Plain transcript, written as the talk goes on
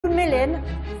million.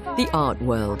 The art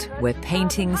world, where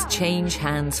paintings change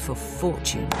hands for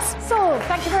fortunes. Sold.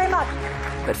 Thank you very much.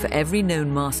 But for every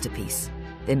known masterpiece,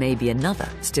 there may be another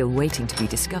still waiting to be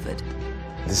discovered.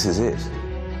 This is it.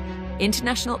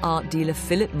 International art dealer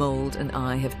Philip Mould and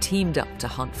I have teamed up to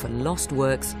hunt for lost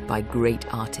works by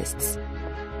great artists.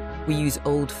 We use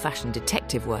old-fashioned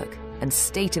detective work and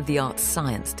state-of-the-art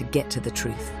science to get to the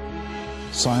truth.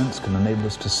 Science can enable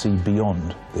us to see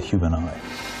beyond the human eye.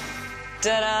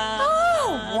 Ta-da!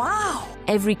 Oh, wow!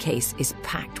 Every case is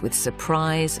packed with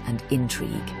surprise and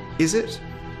intrigue. Is it?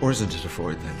 Or isn't it a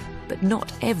Freud, then? But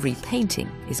not every painting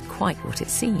is quite what it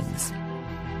seems.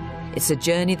 It's a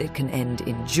journey that can end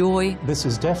in joy. This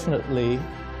is definitely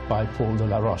by Paul de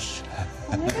la Roche.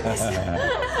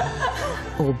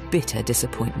 Or bitter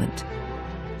disappointment.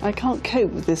 I can't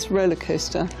cope with this roller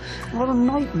coaster. What a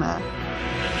nightmare.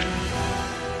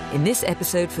 In this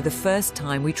episode, for the first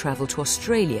time, we travel to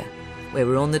Australia, where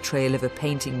we're on the trail of a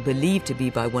painting believed to be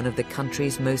by one of the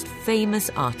country's most famous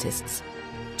artists,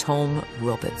 Tom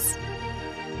Roberts.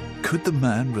 Could the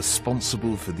man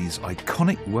responsible for these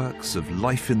iconic works of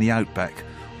life in the outback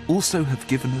also have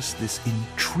given us this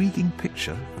intriguing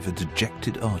picture of a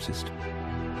dejected artist?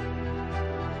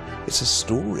 It's a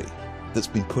story that's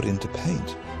been put into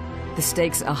paint. The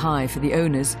stakes are high for the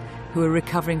owners, who are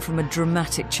recovering from a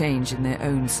dramatic change in their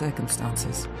own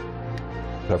circumstances.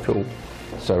 I feel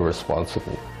so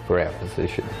responsible for our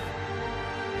position.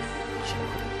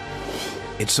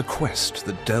 It's a quest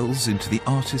that delves into the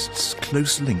artist's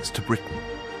close links to Britain.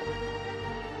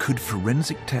 Could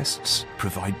forensic tests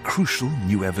provide crucial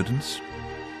new evidence?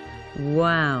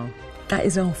 Wow, that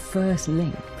is our first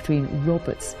link between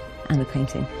Roberts and the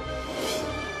painting.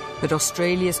 But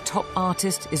Australia's top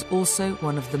artist is also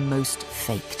one of the most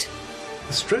faked.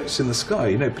 The strokes in the sky,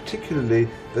 you know, particularly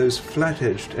those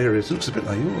flat-edged areas, looks a bit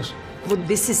like yours. Well,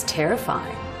 this is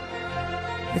terrifying.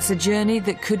 It's a journey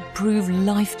that could prove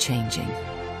life-changing.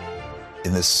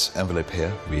 In this envelope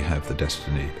here, We have the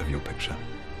destiny of your picture.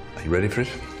 Are you ready for it?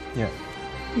 Yeah.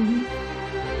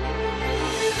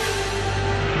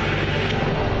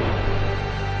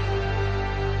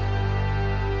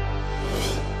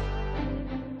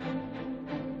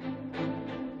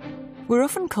 We're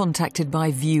often contacted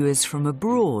by viewers from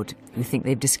abroad who think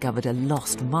they've discovered a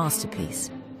lost masterpiece.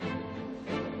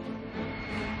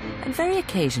 And very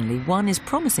occasionally, one is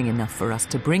promising enough for us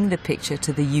to bring the picture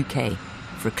to the UK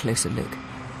for a closer look.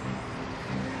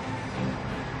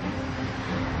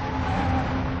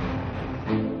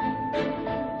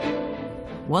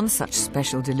 One such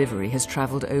special delivery has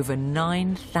travelled over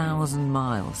 9,000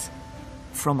 miles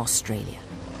from Australia.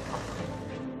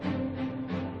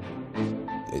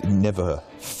 it never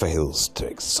fails to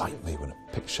excite me when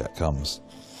a picture comes.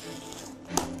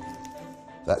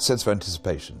 That sense of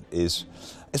anticipation is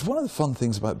one of the fun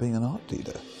things about being an art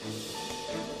dealer.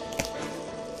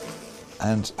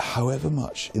 And however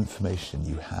much information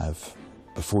you have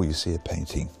before you see a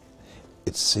painting,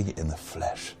 it's seeing it in the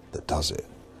flesh that does it.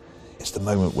 It's the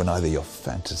moment when either your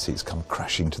fantasies come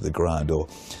crashing to the ground or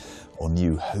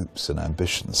new hopes and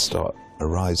ambitions start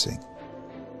arising.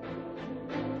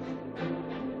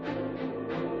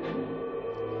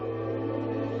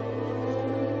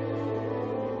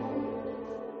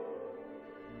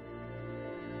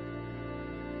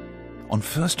 On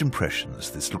first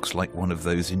impressions, this looks like one of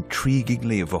those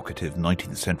intriguingly evocative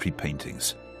 19th century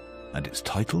paintings, and it's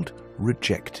titled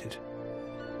Rejected.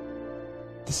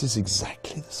 This is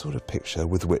exactly the sort of picture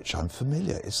with which I'm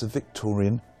familiar. It's a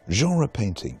Victorian genre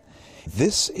painting.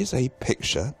 This is a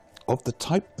picture of the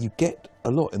type you get a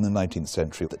lot in the 19th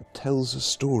century that tells a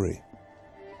story.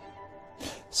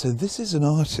 So this is an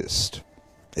artist,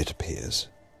 it appears.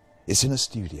 It's in a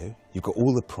studio, you've got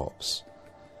all the props.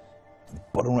 In the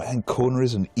bottom right-hand corner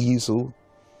is an easel.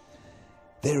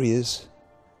 There he is,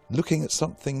 looking at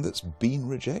something that's been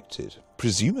rejected,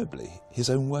 presumably his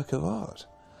own work of art.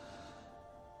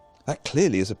 That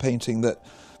clearly is a painting that,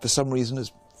 for some reason,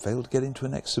 has failed to get into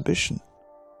an exhibition.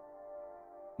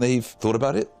 They've thought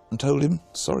about it and told him,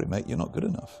 sorry mate, you're not good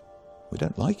enough. We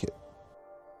don't like it.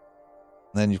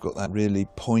 And then you've got that really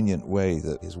poignant way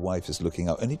that his wife is looking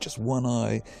up, only just one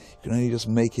eye, you can only just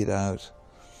make it out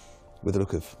with a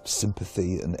look of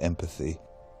sympathy and empathy.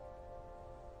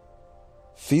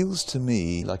 Feels to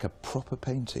me like a proper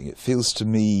painting. It feels to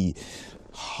me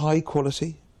high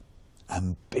quality,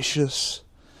 ambitious.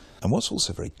 And what's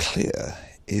also very clear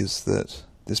is that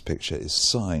this picture is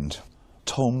signed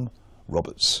Tom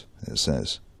Roberts, it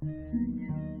says.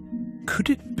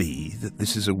 Could it be that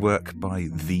this is a work by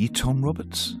the Tom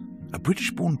Roberts, a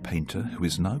British-born painter who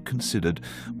is now considered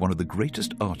one of the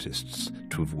greatest artists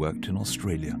to have worked in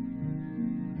Australia?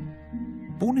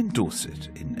 Born in Dorset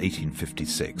in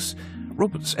 1856,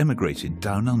 Roberts emigrated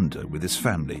down under with his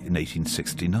family in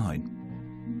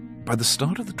 1869. By the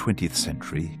start of the 20th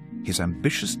century, his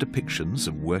ambitious depictions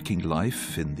of working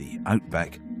life in the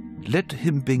outback led to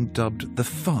him being dubbed the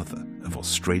father of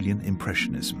Australian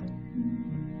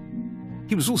Impressionism.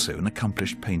 He was also an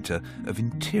accomplished painter of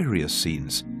interior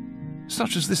scenes,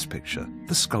 such as this picture,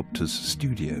 The Sculptor's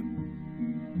Studio.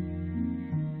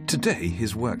 Today,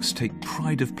 his works take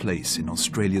pride of place in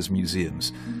Australia's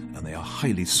museums, and they are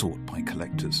highly sought by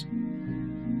collectors.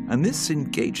 And this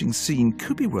engaging scene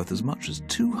could be worth as much as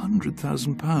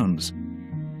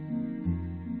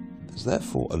 £200,000. There's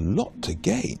therefore a lot to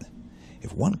gain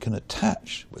if one can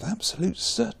attach with absolute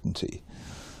certainty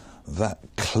that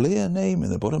clear name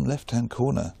in the bottom left-hand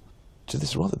corner to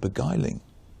this rather beguiling,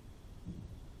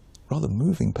 rather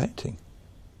moving painting.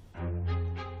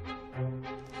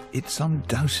 It's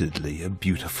undoubtedly a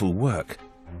beautiful work,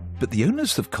 but the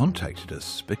owners have contacted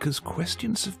us because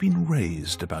questions have been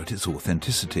raised about its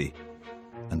authenticity,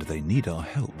 and they need our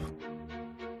help.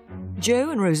 Joe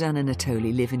and Rosanna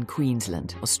Natoli live in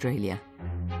Queensland, Australia.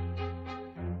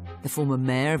 The former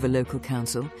mayor of a local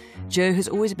council, Joe has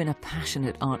always been a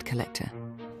passionate art collector.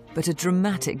 But a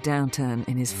dramatic downturn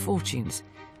in his fortunes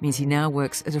means he now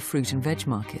works at a fruit and veg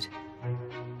market.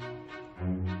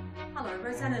 Hello,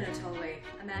 Rosanna Natoli.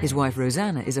 His wife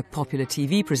Rosanna is a popular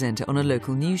TV presenter on a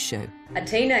local news show. A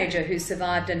teenager who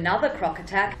survived another croc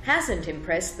attack hasn't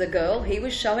impressed the girl he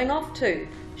was showing off to.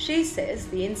 She says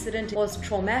the incident was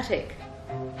traumatic.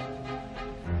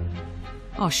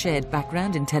 Our shared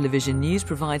background in television news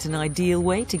provides an ideal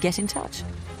way to get in touch.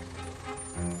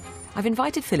 I've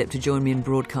invited Philip to join me in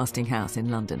Broadcasting House in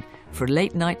London for a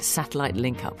late-night satellite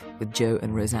link-up with Joe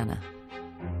and Rosanna.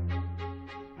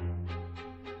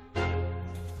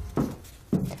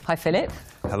 Hi, Philip.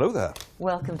 Hello there.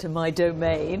 Welcome to my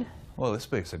domain. Well,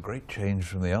 this makes a great change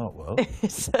from the art world.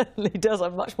 It certainly does.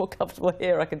 I'm much more comfortable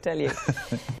here, I can tell you.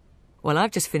 Well,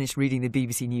 I've just finished reading the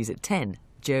BBC News at 10.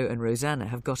 Joe and Rosanna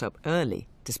have got up early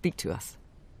to speak to us.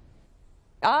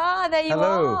 Ah, there you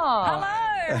are. Hello.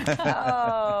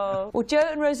 Oh. Well, Joe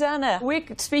and Rosanna, we're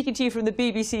speaking to you from the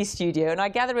BBC studio, and I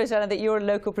gather, Rosanna, that you're a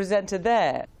local presenter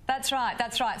there. That's right,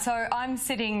 that's right. So I'm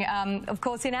sitting, of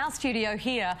course, in our studio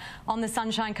here on the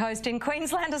Sunshine Coast in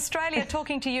Queensland, Australia,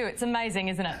 talking to you. It's amazing,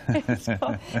 isn't it? It's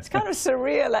kind of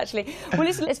surreal, actually. Well,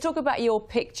 listen, let's talk about your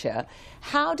picture.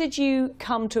 How did you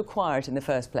come to acquire it in the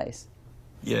first place?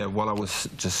 Yeah, well, I was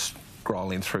just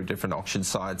scrolling through different auction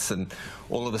sites, and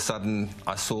all of a sudden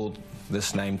I saw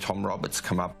this name Tom Roberts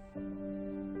come up.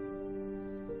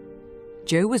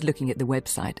 Joe was looking at the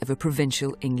website of a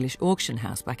provincial English auction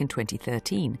house back in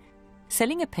 2013,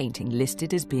 selling a painting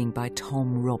listed as being by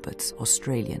Tom Roberts,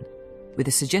 Australian, with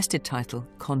a suggested title,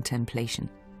 Contemplation,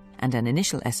 and an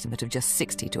initial estimate of just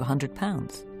 £60 to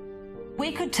 £100.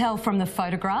 We could tell from the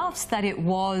photographs that it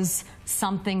was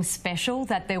something special,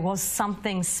 that there was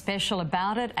something special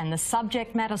about it, and the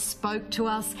subject matter spoke to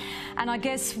us, and I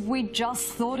guess we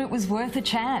just thought it was worth a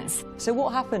chance. So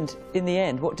what happened in the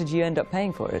end? What did you end up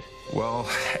paying for it? Well,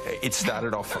 it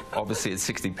started off obviously at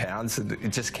 £60, and it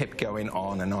just kept going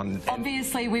on and on.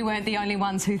 Obviously, we weren't the only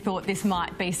ones who thought this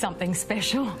might be something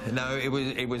special. No,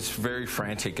 it was very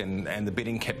frantic, and the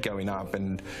bidding kept going up,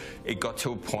 and it got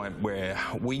to a point where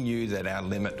we knew that our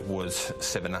limit was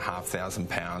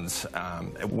 £7,500.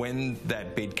 When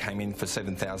that bid came in for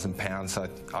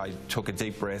 £7,000, I took a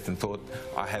deep breath and thought,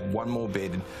 I have one more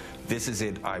bid. This is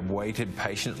it. I waited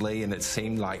patiently, and it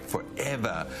seemed like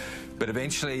forever. But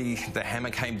eventually the hammer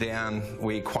came down,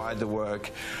 we acquired the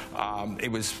work.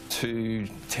 It was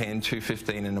 2:10,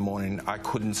 2:15 in the morning. I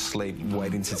couldn't sleep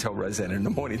waiting to tell Rosanna in the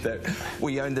morning that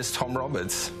we owned this Tom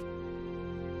Roberts.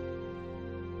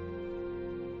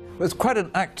 Well, it's quite an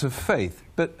act of faith,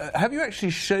 but have you actually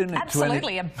shown it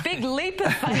Absolutely, to any... a big leap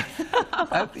of faith.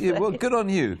 Well, good on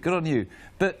you, good on you.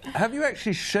 But have you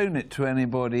actually shown it to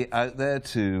anybody out there,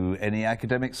 to any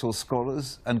academics or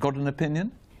scholars, and got an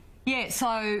opinion? Yeah,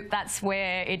 so that's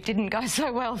where it didn't go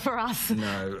so well for us.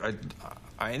 No,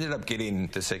 I ended up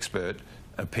getting this expert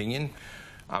opinion.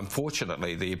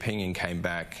 Unfortunately, the opinion came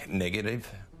back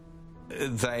negative.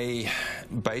 They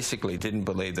basically didn't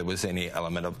believe there was any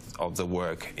element of the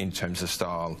work in terms of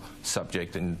style,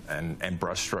 subject and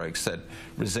brushstrokes that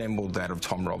resembled that of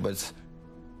Tom Roberts.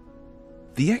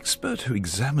 The expert who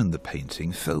examined the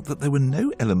painting felt that there were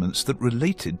no elements that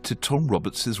related to Tom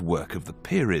Roberts's work of the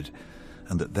period,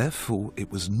 and that therefore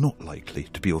it was not likely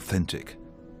to be authentic.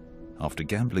 After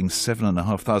gambling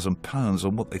 £7,500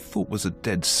 on what they thought was a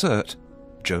dead cert,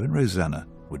 Joe and Rosanna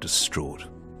were distraught.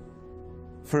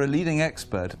 For a leading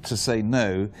expert to say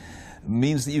no,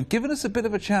 means that you've given us a bit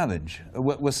of a challenge.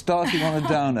 We're starting on a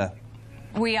downer.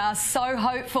 We are so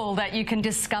hopeful that you can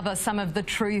discover some of the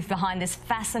truth behind this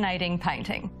fascinating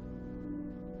painting.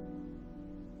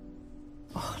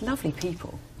 Oh, lovely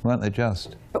people. Weren't they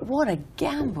just? But what a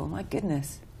gamble, my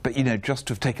goodness. But, you know, just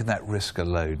to have taken that risk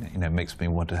alone, you know, makes me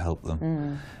want to help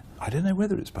them. I don't know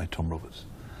whether it's by Tom Roberts,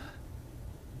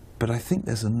 but I think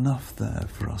there's enough there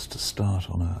for us to start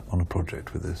on a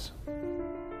project with this.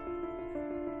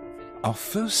 Our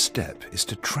first step is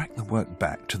to track the work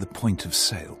back to the point of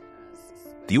sale.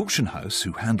 The auction house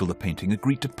who handled the painting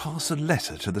agreed to pass a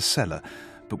letter to the seller,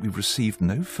 but we received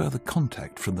no further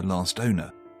contact from the last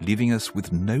owner, leaving us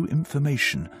with no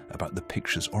information about the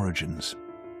picture's origins.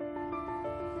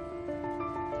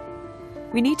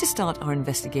 We need to start our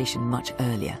investigation much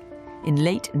earlier, in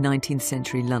late 19th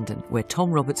century London, where Tom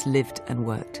Roberts lived and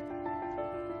worked.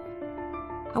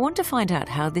 I want to find out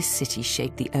how this city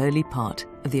shaped the early part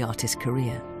of the artist's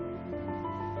career.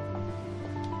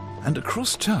 And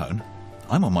across town,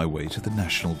 I'm on my way to the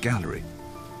National Gallery.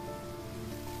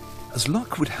 As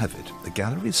luck would have it, the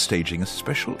gallery is staging a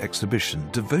special exhibition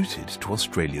devoted to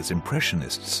Australia's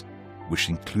Impressionists, which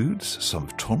includes some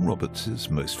of Tom Roberts'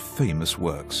 most famous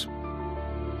works.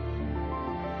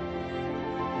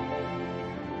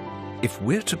 If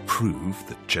we're to prove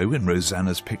that Joe and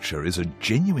Rosanna's picture is a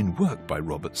genuine work by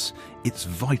Roberts, it's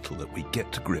vital that we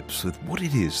get to grips with what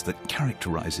it is that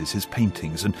characterises his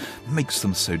paintings and makes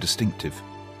them so distinctive.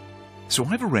 So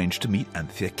I've arranged to meet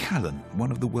Anthea Callan,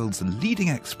 one of the world's leading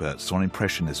experts on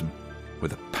Impressionism,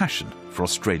 with a passion for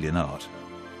Australian art.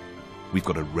 We've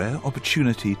got a rare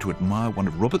opportunity to admire one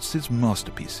of Roberts'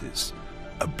 masterpieces,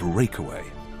 a breakaway.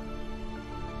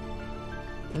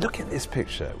 Look at this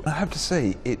picture. I have to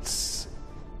say, it's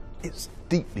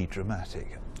deeply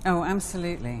dramatic. Oh,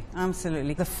 absolutely,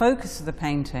 absolutely. The focus of the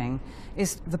painting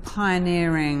is the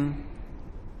pioneering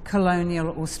colonial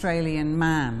Australian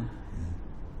man.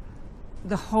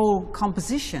 The whole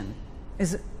composition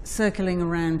is circling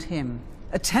around him,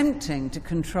 attempting to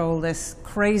control this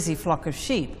crazy flock of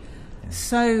sheep,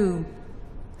 so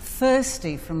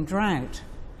thirsty from drought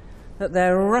that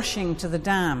they're rushing to the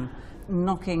dam,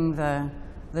 knocking the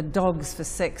dogs for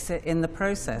six in the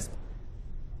process.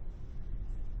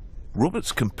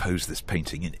 Roberts composed this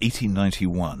painting in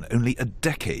 1891, only a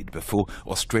decade before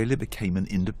Australia became an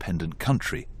independent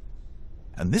country.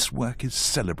 And this work is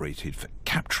celebrated for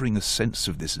capturing a sense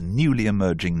of this newly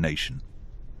emerging nation.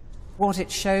 What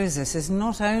it shows us is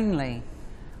not only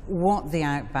what the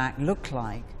outback looked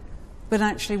like, but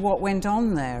actually what went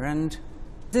on there. And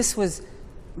this was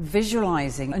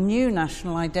visualizing a new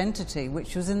national identity,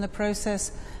 which was in the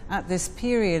process at this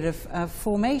period of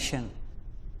formation.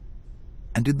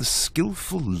 And in the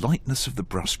skillful lightness of the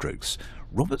brushstrokes,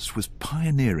 Roberts was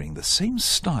pioneering the same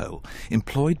style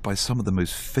employed by some of the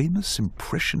most famous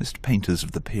Impressionist painters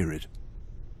of the period.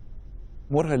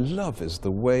 What I love is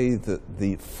the way that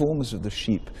the forms of the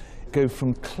sheep go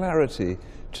from clarity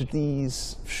to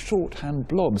these shorthand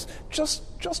blobs, just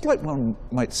like one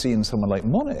might see in someone like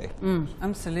Monet.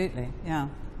 Absolutely, yeah.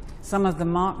 Some of the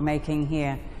mark making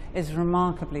here is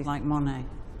remarkably like Monet.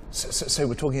 So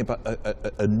we're talking about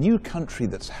a new country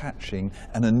that's hatching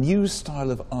and a new style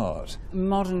of art.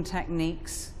 Modern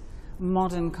techniques,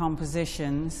 modern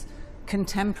compositions,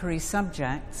 contemporary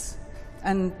subjects,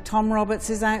 and Tom Roberts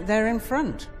is out there in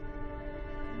front.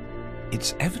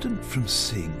 It's evident from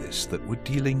seeing this that we're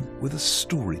dealing with a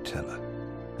storyteller,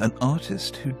 an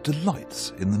artist who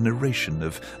delights in the narration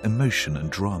of emotion and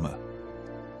drama.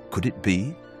 Could it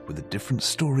be, with a different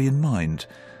story in mind,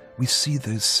 we see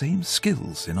those same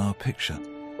skills in our picture?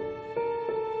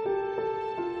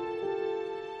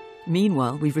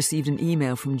 Meanwhile, we've received an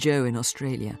email from Joe in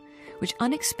Australia, which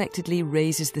unexpectedly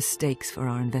raises the stakes for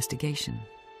our investigation.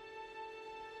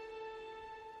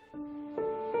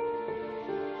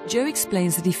 Joe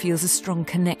explains that he feels a strong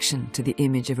connection to the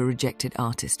image of a rejected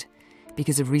artist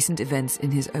because of recent events in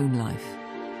his own life.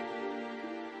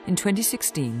 In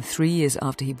 2016, 3 years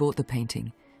after he bought the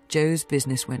painting, Joe's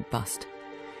business went bust.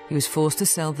 He was forced to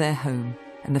sell their home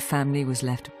and the family was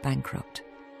left bankrupt.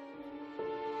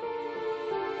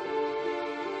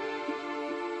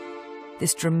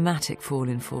 This dramatic fall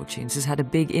in fortunes has had a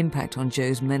big impact on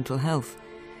Joe's mental health,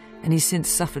 and he's since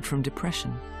suffered from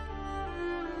depression.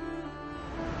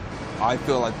 I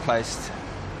feel I've placed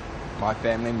my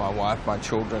family, my wife, my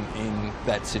children in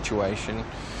that situation.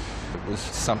 It was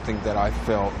something that I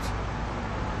felt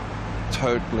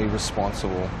totally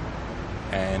responsible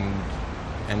and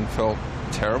felt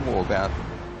terrible about.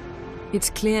 It's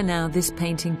clear now this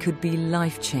painting could be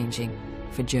life-changing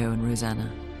for Joe and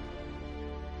Rosanna.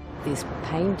 This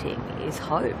painting is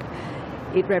hope.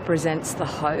 It represents the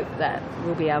hope that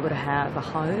we'll be able to have a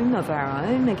home of our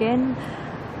own again,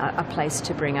 a place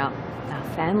to bring up our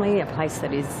family, a place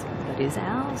that is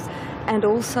ours. And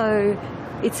also,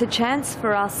 it's a chance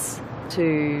for us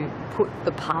to put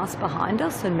the past behind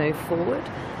us and move forward.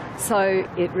 So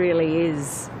it really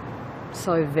is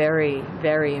so very,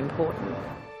 very important.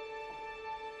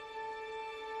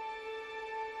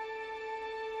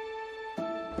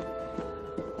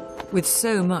 With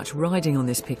so much riding on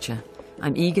this picture,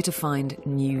 I'm eager to find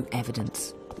new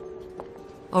evidence.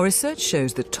 Our research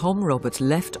shows that Tom Roberts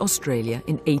left Australia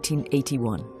in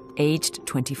 1881, aged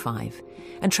 25,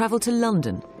 and travelled to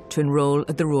London to enrol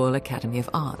at the Royal Academy of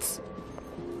Arts.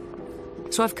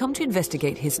 So I've come to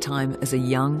investigate his time as a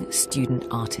young student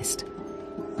artist.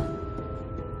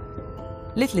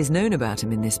 Little is known about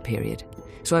him in this period,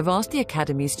 so I've asked the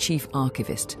Academy's chief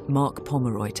archivist, Mark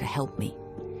Pomeroy, to help me.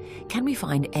 Can we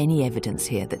find any evidence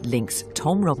here that links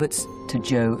Tom Roberts to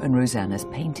Joe and Rosanna's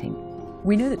painting?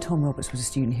 We know that Tom Roberts was a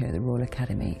student here at the Royal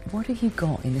Academy. What have you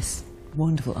got in this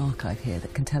wonderful archive here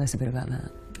that can tell us a bit about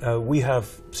that? We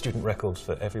have student records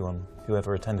for everyone who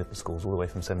ever attended the schools all the way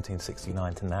from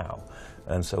 1769 to now,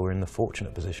 and so we're in the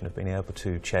fortunate position of being able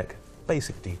to check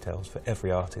basic details for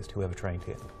every artist who ever trained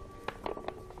here.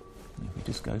 If we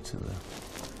just go to the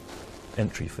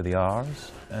entry for the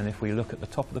R's, and if we look at the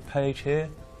top of the page here.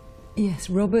 Yes,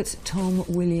 Roberts Tom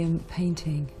William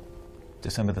painting.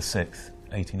 December the 6th,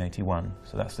 1881,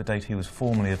 so that's the date he was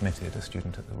formally admitted a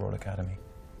student at the Royal Academy.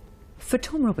 For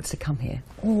Tom Roberts to come here,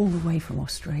 all the way from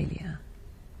Australia,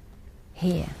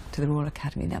 here to the Royal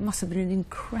Academy, that must have been an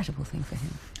incredible thing for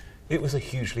him. It was a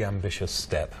hugely ambitious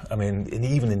step. I mean,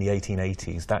 even in the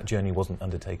 1880s, that journey wasn't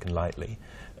undertaken lightly.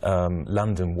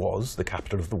 London was the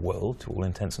capital of the world, to all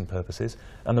intents and purposes,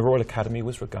 and the Royal Academy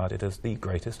was regarded as the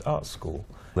greatest art school.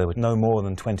 There were no more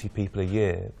than 20 people a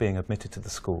year being admitted to the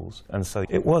schools, and so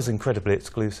it was incredibly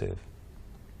exclusive.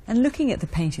 And looking at the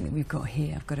painting that we've got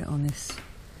here, I've got it on this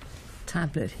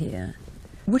tablet here.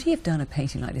 Would he have done a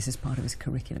painting like this as part of his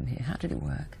curriculum here? How did it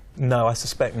work? No, I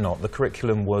suspect not. The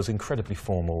curriculum was incredibly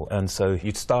formal, and so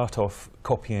you'd start off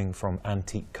copying from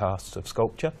antique casts of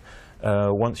sculpture.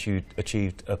 Once you'd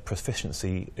achieved a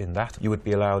proficiency in that, you would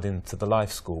be allowed into the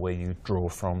life school where you draw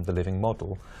from the living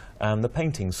model, and the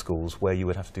painting schools where you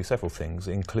would have to do several things,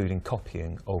 including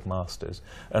copying old masters.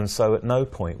 And so at no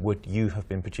point would you have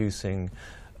been producing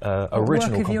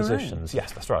original compositions.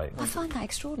 Yes, that's right. I find that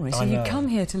extraordinary. So you come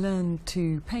here to learn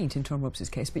to paint, in Tom Roberts'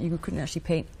 case, but you couldn't actually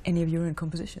paint any of your own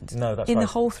compositions? No, that's right. In the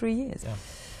whole 3 years? Yeah.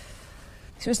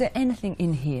 So is there anything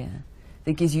in here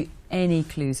that gives you any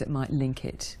clues that might link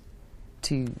it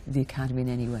to the Academy in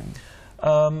any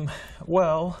way?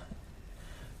 Well,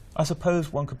 I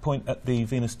suppose one could point at the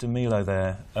Venus de Milo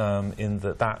there, in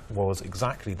that was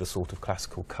exactly the sort of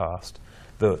classical cast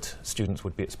that students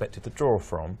would be expected to draw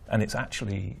from, and it's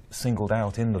actually singled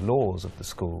out in the laws of the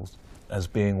schools as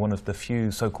being one of the few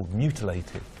so-called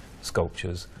mutilated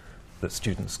sculptures that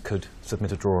students could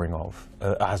submit a drawing of,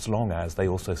 as long as they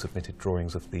also submitted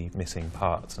drawings of the missing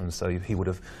parts. And so he would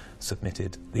have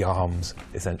submitted the arms,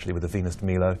 essentially, with the Venus de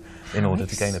Milo in order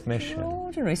to gain admission.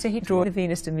 Extraordinary. So he'd draw the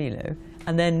Venus de Milo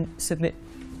and then submit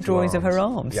drawings of her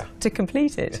arms to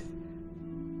complete it.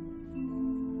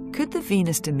 Could the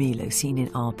Venus de Milo seen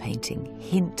in our painting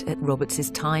hint at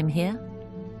Roberts's time here?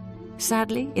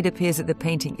 Sadly, it appears that the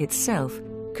painting itself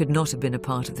could not have been a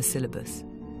part of the syllabus.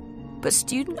 But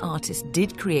student artists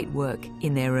did create work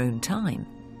in their own time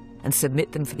and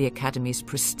submit them for the Academy's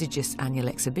prestigious annual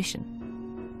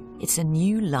exhibition. It's a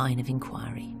new line of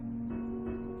inquiry.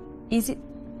 Is it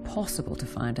possible to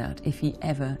find out if he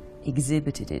ever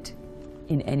exhibited it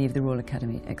in any of the Royal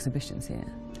Academy exhibitions here?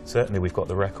 Certainly, we've got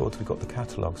the records, we've got the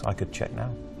catalogues. I could check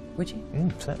now. Would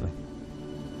you? Certainly.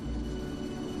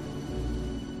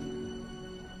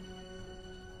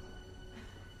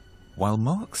 While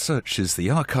Mark searches the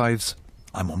archives,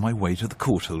 I'm on my way to the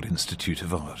Courtauld Institute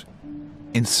of Art.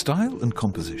 In style and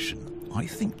composition, I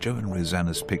think Joe and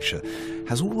Rosanna's picture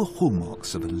has all the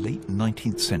hallmarks of a late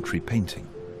 19th century painting.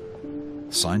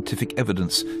 Scientific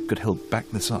evidence could help back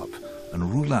this up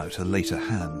and rule out a later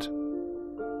hand.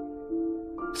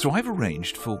 So I've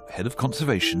arranged for Head of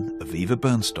Conservation, Aviva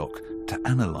Bernstock, to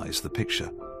analyse the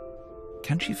picture.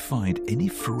 Can she find any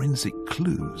forensic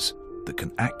clues that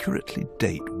can accurately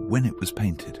date when it was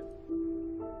painted?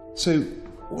 So,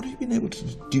 what have you been able to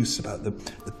deduce about the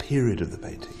period of the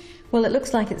painting? Well, it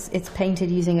looks like it's painted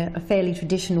using a fairly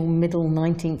traditional middle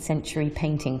 19th century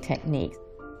painting technique.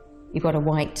 You've got a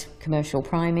white commercial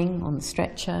priming on the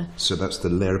stretcher. So that's the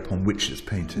layer upon which it's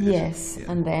painted? Yes,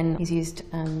 and then he's used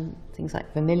things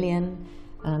like vermilion,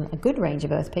 a good range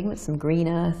of earth pigments, some green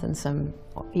earth and some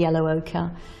yellow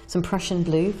ochre, some Prussian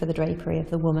blue for the drapery of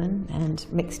the woman, and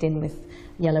mixed in with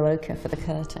yellow ochre for the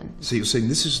curtain. So you're saying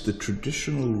this is the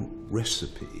traditional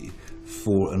recipe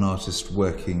for an artist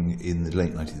working in the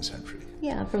late 19th century?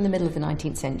 Yeah, from the middle of the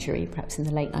 19th century, perhaps in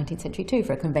the late 19th century too,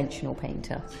 for a conventional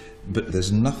painter. But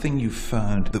there's nothing you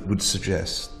found that would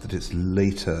suggest that it's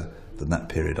later than that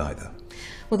period either?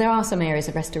 Well, there are some areas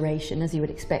of restoration, as you would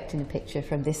expect in a picture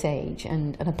from this age,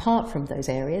 and apart from those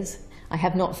areas, I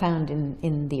have not found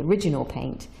in the original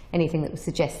paint anything that would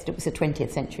suggest it was a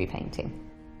 20th century painting.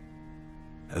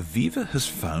 Aviva has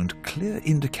found clear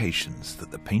indications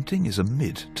that the painting is a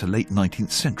mid to late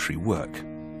 19th century work.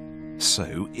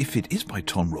 So, if it is by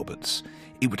Tom Roberts,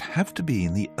 it would have to be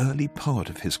in the early part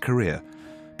of his career,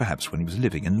 perhaps when he was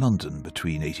living in London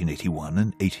between 1881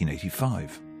 and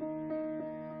 1885.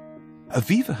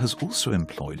 Aviva has also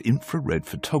employed infrared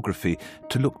photography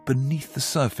to look beneath the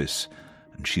surface,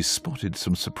 and she's spotted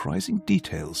some surprising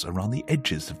details around the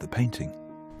edges of the painting.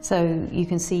 So you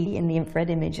can see in the infrared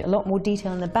image a lot more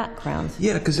detail in the background.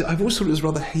 Yeah, because I've always thought it was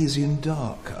rather hazy and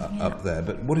dark up there,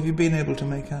 but what have you been able to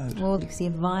make out? Well, you can see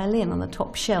a violin on the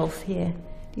top shelf here.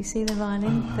 Do you see the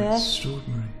violin there?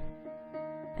 Extraordinary.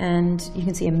 And you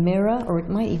can see a mirror, or it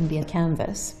might even be a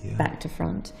canvas, back to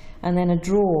front, and then a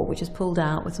drawer which is pulled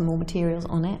out with some more materials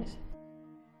on it.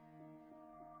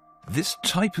 This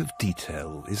type of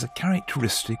detail is a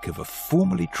characteristic of a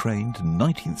formally trained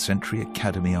 19th century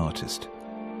Academy artist.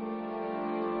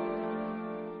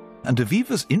 And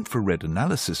Aviva's infrared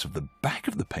analysis of the back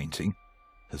of the painting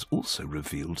has also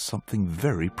revealed something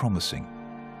very promising.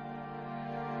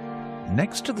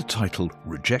 Next to the title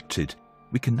Rejected,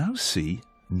 we can now see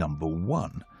number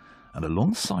 1, and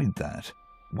alongside that,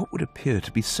 what would appear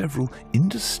to be several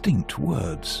indistinct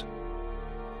words.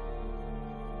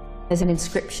 There's an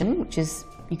inscription, which is,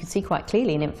 you can see quite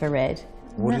clearly in infrared.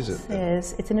 What is it?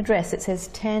 It's an address. It says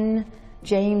 10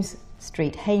 James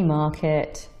Street,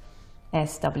 Haymarket,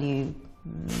 SW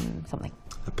something.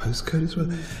 A postcode as well?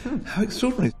 How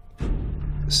extraordinary.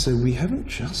 So we haven't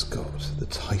just got the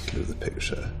title of the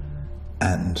picture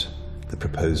and the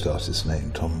proposed artist's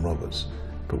name, Tom Roberts,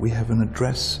 but we have an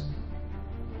address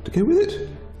to go with it.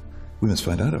 We must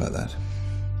find out about that.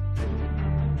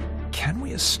 Can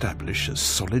we establish a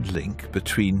solid link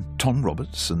between Tom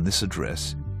Roberts and this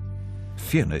address?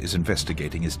 Fiona is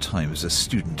investigating his time as a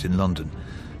student in London,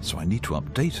 so I need to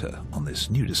update her on this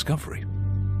new discovery.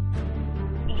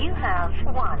 You have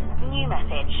one new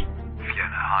message.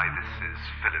 Fiona, hi, this is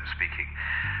Philip speaking.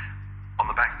 On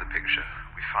the back of the picture,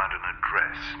 we found an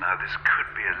address. Now, this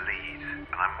could be a lead,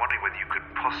 and I'm wondering whether you could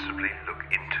possibly look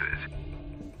into it.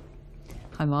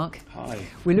 Hi, Mark. Hi.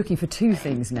 We're looking for two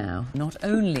things now. Not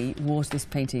only was this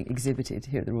painting exhibited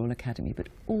here at the Royal Academy, but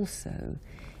also,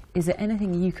 is there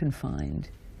anything you can find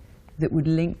that would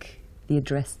link the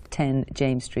address 10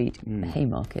 James Street,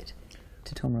 Haymarket,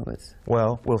 to Tom Roberts?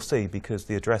 Well, we'll see, because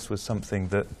the address was something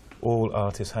that all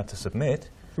artists had to submit.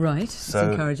 Right, so it's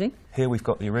encouraging. Here we've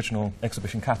got the original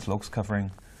exhibition catalogues covering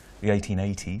the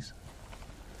 1880s.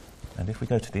 And if we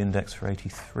go to the index for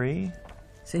 83...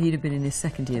 So he'd have been in his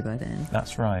second year by then.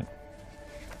 That's right.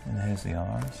 And here's the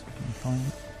R's. Can you find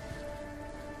it?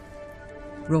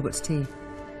 Roberts T.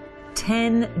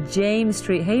 10 James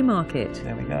Street, Haymarket.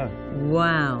 There we go.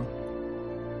 Wow.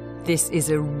 This is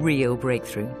a real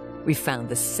breakthrough. We found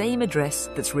the same address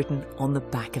that's written on the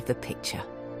back of the picture.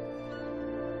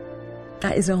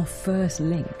 That is our first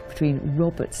link between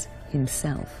Roberts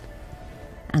himself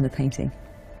and the painting.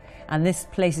 And this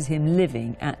places him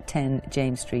living at 10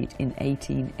 James Street in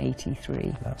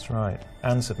 1883. That's right.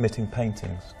 And submitting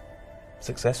paintings.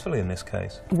 Successfully in this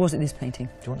case. Was it this painting?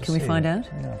 Do you want to Can we see find it? out?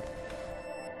 Yeah.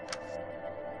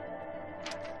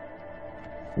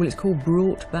 Well, it's called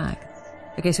Brought Back.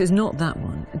 OK, so it's not that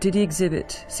one. Did he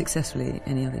exhibit successfully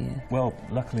any other year? Well,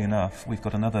 luckily enough, we've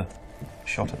got another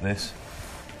shot at this.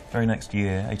 Very next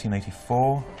year,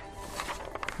 1884.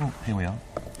 Oh, here we are.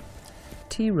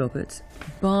 T. Roberts,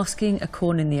 basking a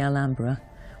corn in the Alhambra.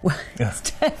 Well,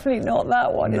 it's definitely not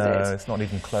that one, is it? No, it's not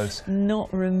even close.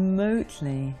 Not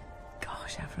remotely.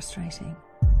 Gosh, how frustrating.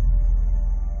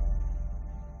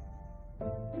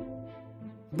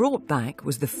 Brought Back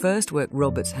was the first work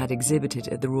Roberts had exhibited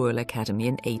at the Royal Academy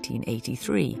in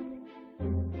 1883,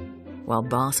 while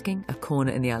Basking, a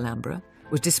corner in the Alhambra,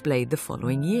 was displayed the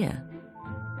following year.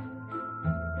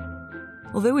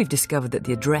 Although we've discovered that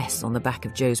the address on the back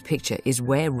of Joe's picture is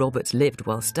where Roberts lived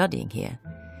while studying here,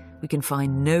 we can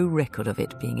find no record of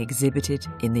it being exhibited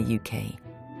in the UK.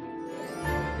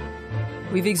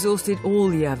 We've exhausted all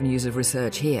the avenues of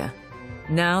research here.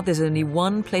 Now there's only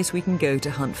one place we can go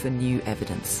to hunt for new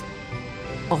evidence.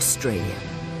 Australia.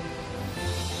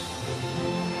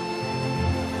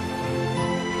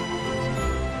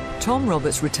 Tom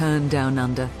Roberts returned down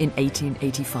under in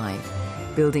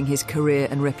 1885, building his career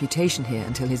and reputation here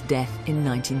until his death in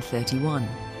 1931.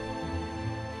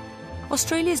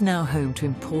 Australia is now home to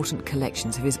important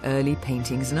collections of his early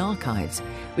paintings and archives,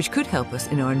 which could help us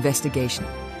in our investigation.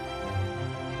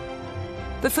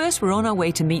 But first, we're on our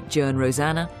way to meet Joe and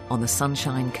Rosanna on the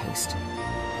Sunshine Coast.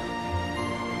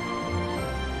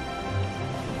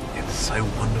 It's so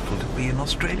wonderful to be in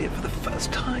Australia for the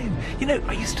first time. You know,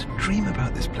 I used to dream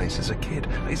about this place as a kid.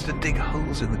 I used to dig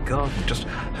holes in the garden, just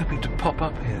hoping to pop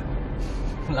up here.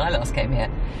 Well, I last came here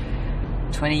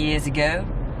 20 years ago,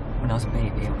 when I was a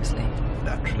baby, obviously.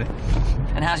 Naturally.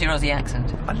 And how's your Aussie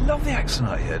accent? I love the accent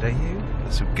out here, don't you?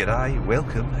 So, g'day,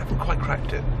 welcome. I haven't quite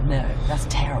cracked it. No, that's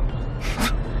terrible.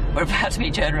 We're about to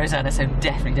meet Joe and Rosanna, so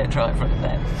definitely don't try it in front of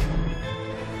them.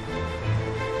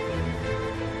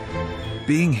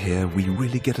 Being here, we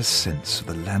really get a sense of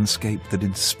the landscape that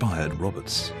inspired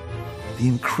Roberts. The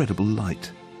incredible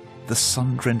light, the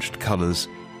sun-drenched colours,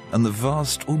 and the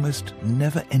vast, almost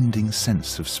never-ending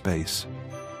sense of space.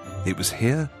 It was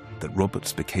here that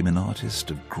Roberts became an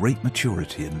artist of great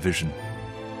maturity and vision.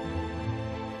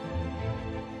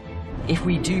 If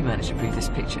we do manage to prove this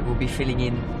picture, we'll be filling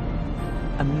in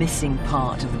a missing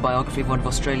part of the biography of one of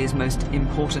Australia's most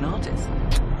important artists.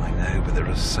 I know, but there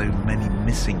are so many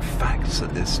missing facts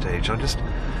at this stage. I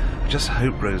just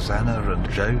hope Rosanna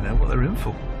and Joe know what they're in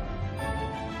for.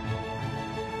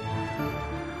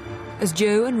 As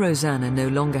Joe and Rosanna no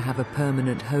longer have a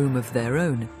permanent home of their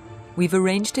own, we've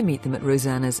arranged to meet them at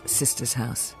Rosanna's sister's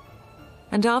house.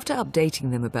 And after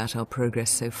updating them about our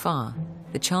progress so far,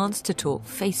 the chance to talk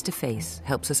face to face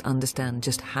helps us understand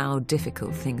just how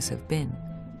difficult things have been.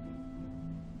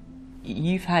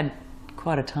 You've had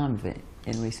quite a time of it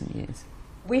in recent years.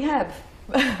 We have.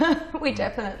 We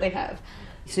definitely have.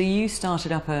 So you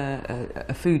started up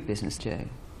a food business, Joe?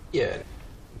 Yeah,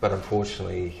 but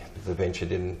unfortunately the venture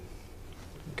didn't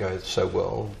go so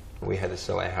well. We had to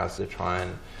sell our house to try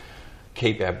and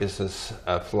keep our business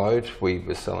afloat. We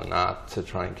were selling art to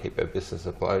try and keep our business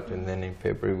afloat, and then in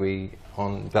February,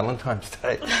 on Valentine's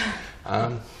Day,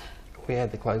 we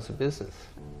had to close the business.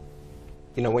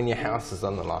 You know, when your house is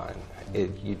on the line,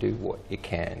 you do what you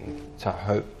can to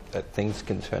hope that things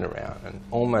can turn around, and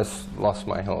almost lost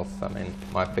my health. I mean,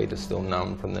 my feet are still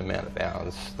numb from the amount of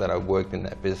hours that I worked in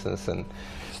that business, and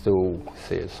still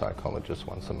see a psychologist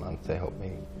once a month to help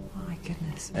me. My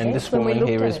goodness. And this woman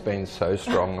here has been so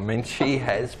strong. I mean, she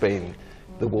has been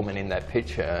the woman in that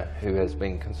picture who has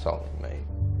been consoling me.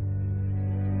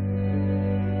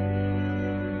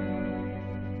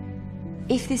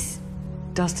 If this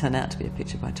does turn out to be a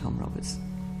picture by Tom Roberts,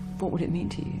 what would it mean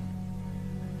to you?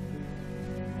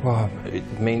 Well, it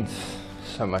means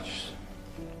so much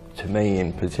to me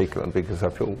in particular because I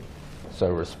feel so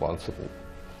responsible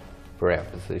for our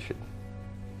position.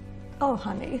 Oh,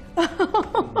 honey.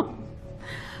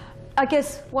 I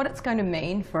guess what it's going to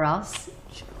mean for us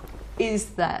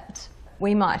is that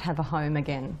we might have a home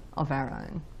again of our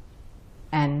own.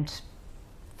 And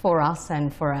for us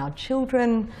and for our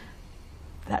children,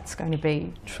 that's going to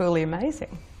be truly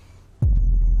amazing.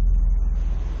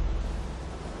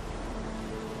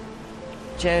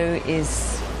 Joe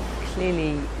is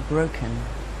clearly broken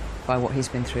by what he's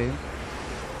been through.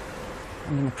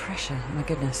 I mean, the pressure, my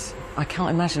goodness. I can't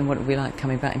imagine what it would be like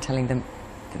coming back and telling them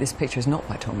that this picture is not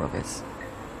by Tom Roberts.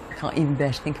 I can't even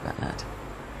bear to think about that.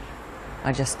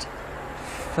 I just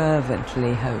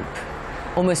fervently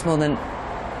hope, almost more than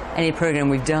any programme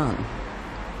we've done,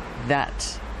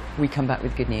 that we come back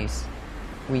with good news.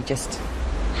 We just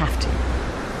have to.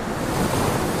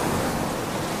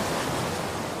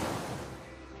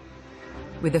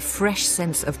 With a fresh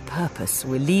sense of purpose,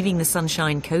 we're leaving the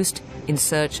Sunshine Coast in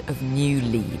search of new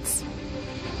leads.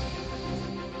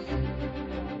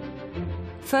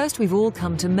 First, we've all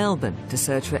come to Melbourne to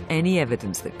search for any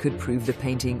evidence that could prove the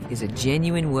painting is a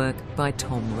genuine work by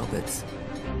Tom Roberts.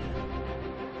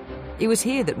 It was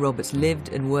here that Roberts lived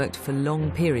and worked for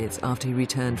long periods after he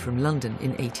returned from London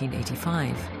in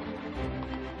 1885.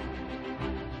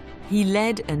 He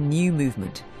led a new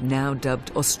movement, now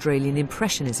dubbed Australian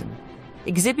Impressionism,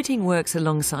 exhibiting works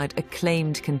alongside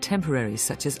acclaimed contemporaries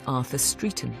such as Arthur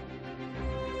Streeton.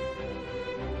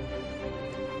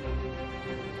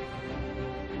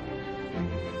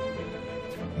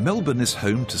 Melbourne is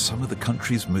home to some of the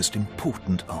country's most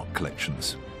important art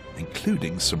collections,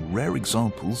 including some rare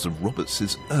examples of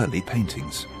Roberts's early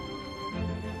paintings.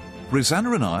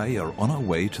 Rosanna and I are on our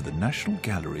way to the National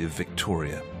Gallery of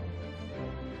Victoria.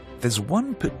 There's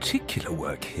one particular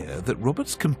work here that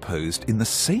Roberts composed in the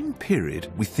same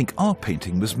period we think our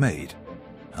painting was made,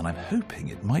 and I'm hoping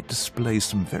it might display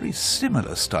some very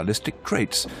similar stylistic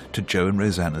traits to Joe and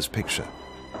Rosanna's picture.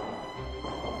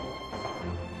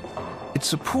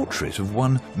 It's a portrait of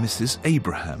one Mrs.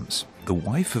 Abrahams, the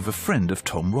wife of a friend of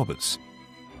Tom Roberts,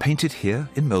 painted here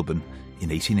in Melbourne in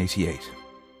 1888.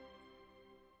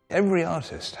 Every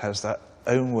artist has their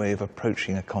own way of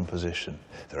approaching a composition,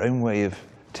 their own way of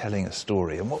telling a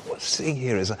story. And what we're seeing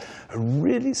here is a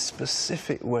really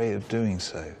specific way of doing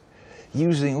so,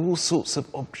 using all sorts of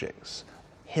objects,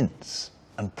 hints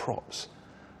and props.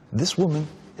 This woman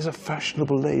is a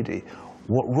fashionable lady.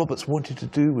 What Roberts wanted to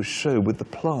do was show with the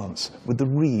plants, with the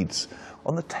reeds,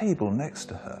 on the table next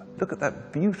to her. Look at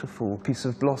that beautiful piece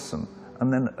of blossom,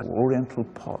 and then an oriental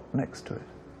pot next to it.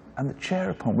 And the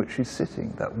chair upon which she's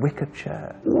sitting, that wicker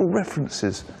chair, all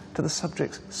references to the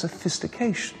subject's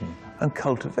sophistication and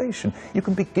cultivation. You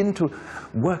can begin to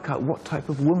work out what type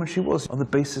of woman she was on the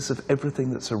basis of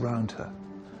everything that's around her.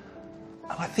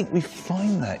 And I think we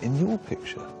find that in your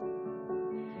picture.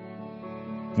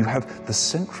 You have the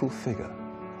central figure.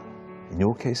 In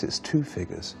your case, it's two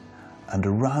figures. And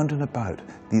around and about,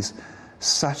 these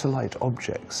satellite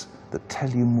objects that tell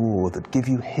you more, that give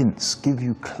you hints, give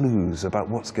you clues about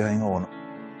what's going on.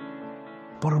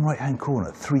 Bottom right-hand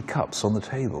corner, 3 cups on the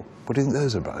table. What do you think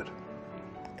those are about?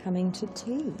 Coming to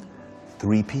tea.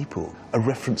 3 people, a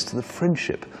reference to the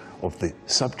friendship of the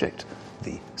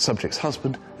subject's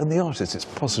husband, and the artist. It's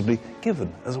possibly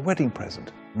given as a wedding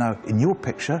present. Now, in your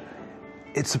picture,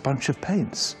 it's a bunch of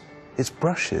paints, it's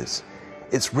brushes,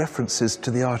 it's references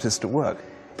to the artist at work,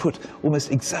 put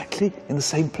almost exactly in the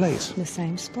same place. The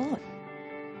same spot.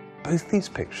 Both these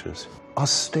pictures are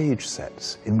stage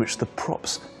sets in which the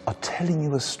props are telling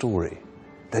you a story.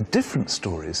 They're different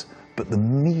stories, but the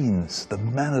means, the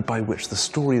manner by which the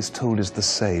story is told is the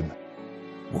same.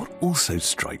 What also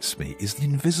strikes me is the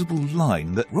invisible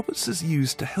line that Roberts has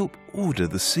used to help order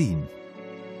the scene.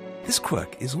 This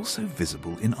quirk is also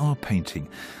visible in our painting,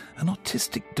 an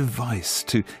artistic device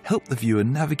to help the viewer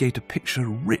navigate a picture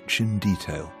rich in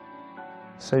detail.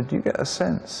 So do you get a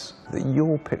sense that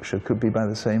your picture could be by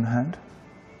the same hand?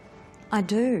 I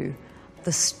do.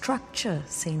 The structure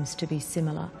seems to be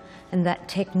similar, and that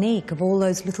technique of all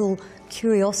those little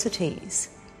curiosities.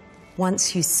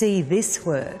 Once you see this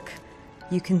work,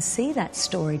 you can see that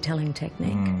storytelling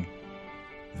technique.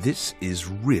 This is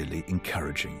really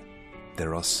encouraging.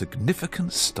 There are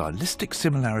significant stylistic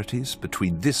similarities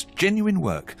between this genuine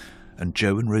work and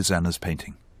Joe and Rosanna's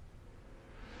painting.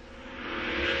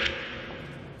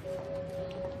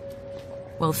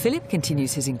 While Philip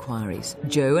continues his inquiries,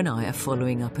 Joe and I are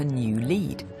following up a new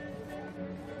lead.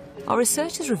 Our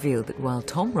research has revealed that while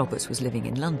Tom Roberts was living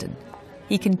in London,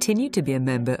 he continued to be a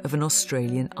member of an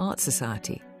Australian art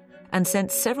society and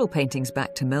sent several paintings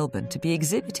back to Melbourne to be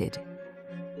exhibited.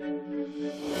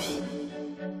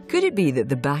 Could it be that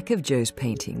the back of Joe's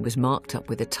painting was marked up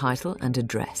with a title and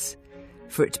address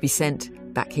for it to be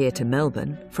sent back here to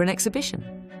Melbourne for an exhibition?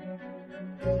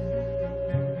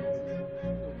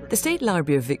 The State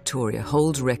Library of Victoria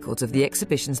holds records of the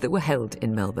exhibitions that were held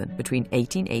in Melbourne between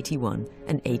 1881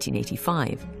 and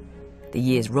 1885, the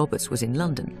years Roberts was in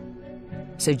London.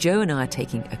 So Joe and I are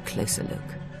taking a closer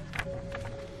look.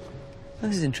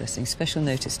 This is interesting. Special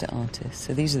notice to artists.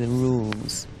 So these are the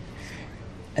rules.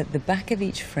 At the back of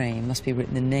each frame must be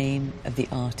written the name of the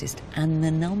artist and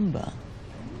the number.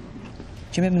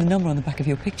 Do you remember the number on the back of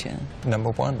your picture?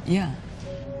 Number 1. Yeah.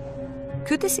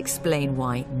 Could this explain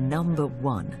why number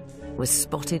 1 was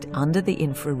spotted under the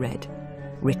infrared,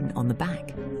 written on the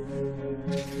back?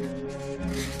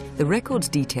 The records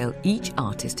detail each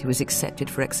artist who was accepted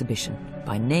for exhibition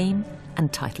by name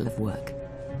and title of work.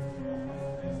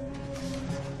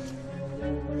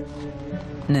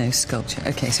 No, sculpture.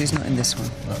 OK, so he's not in this one.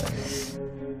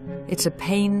 It's a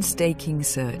painstaking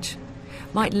search.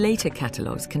 Might later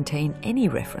catalogues contain any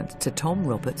reference to Tom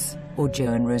Roberts or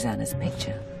Joe and Rosanna's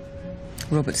picture?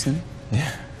 Robertson?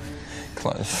 Yeah,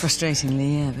 close.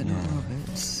 Frustratingly, yeah, but not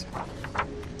Roberts.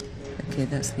 OK,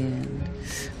 that's the end.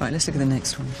 Right, let's look at the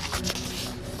next one.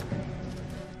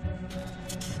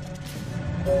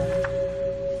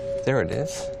 There it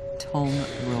is. Tom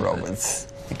Roberts.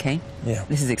 OK. Yeah.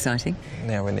 This is exciting.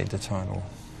 Now we need the title.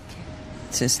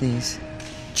 So it's these.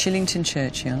 Chillington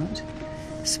Churchyard,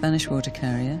 Spanish Water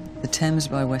Carrier, the Thames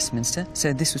by Westminster.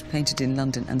 So this was painted in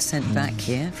London and sent back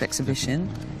here for exhibition.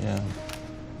 Yeah.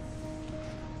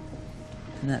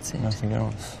 And that's it. Nothing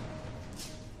else.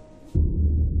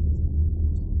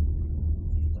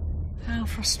 How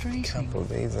frustrating. Can't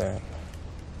believe that.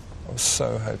 I was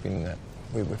so hoping that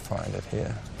we would find it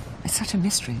here. It's such a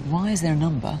mystery. Why is there a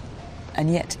number,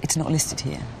 and yet it's not listed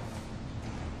here?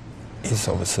 It's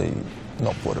obviously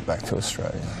not brought it back to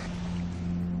Australia.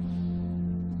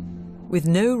 With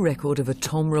no record of a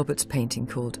Tom Roberts painting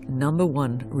called Number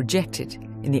 1 rejected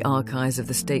in the archives of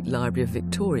the State Library of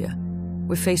Victoria,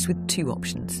 we're faced with two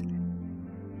options.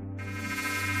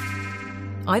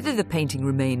 Either the painting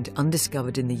remained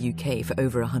undiscovered in the UK for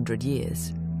over 100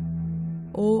 years,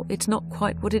 or it's not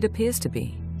quite what it appears to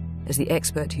be, as the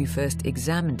expert who first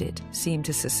examined it seemed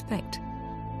to suspect.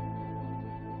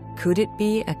 Could it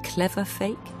be a clever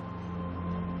fake?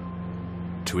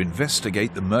 To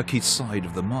investigate the murky side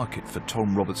of the market for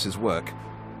Tom Roberts' work,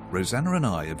 Rosanna and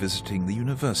I are visiting the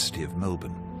University of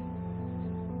Melbourne.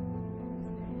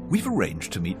 We've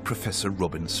arranged to meet Professor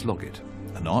Robin Sloggett,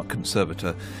 an art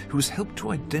conservator who has helped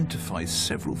to identify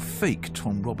several fake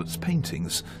Tom Roberts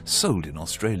paintings sold in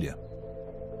Australia.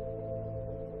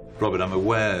 Robin, I'm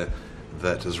aware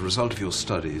that as a result of your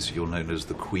studies, you're known as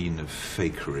the Queen of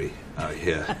Fakery out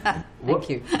here. Thank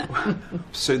you.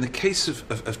 So in the case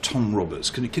of Tom Roberts,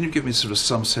 can you give me sort of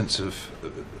some sense of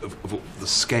the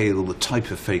scale, the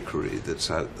type of fakery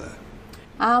that's out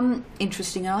there?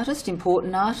 Interesting artist,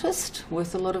 important artist,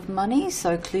 worth a lot of money,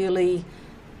 so clearly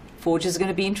forgers are going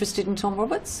to be interested in Tom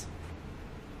Roberts.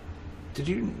 Did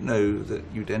you know that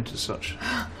you'd enter such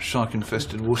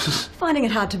shark-infested waters? Finding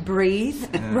it hard to breathe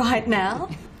right now.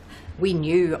 We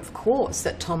knew, of course,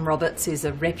 that Tom Roberts is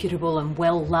a reputable and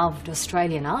well-loved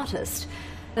Australian artist,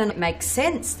 and it makes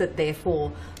sense that,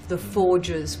 therefore, the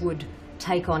forgers would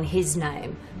take on his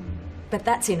name. But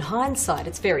that's in hindsight.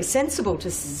 It's very sensible to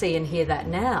see and hear that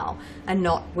now, and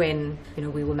not when, you know,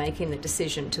 we were making the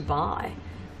decision to buy.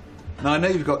 Now, I know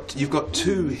you've got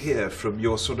two here from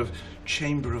your sort of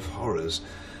Chamber of Horrors.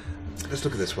 Let's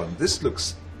look at this one. This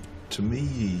looks, to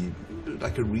me,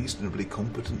 like a reasonably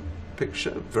competent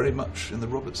picture, very much in the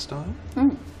Roberts style.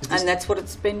 And that's what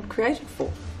it's been created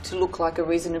for, to look like a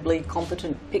reasonably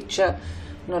competent picture,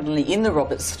 not only in the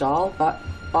Roberts style, but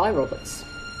by Roberts.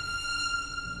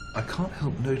 I can't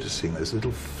help noticing those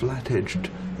little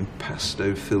flat-edged,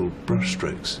 impasto-filled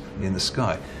brushstrokes in the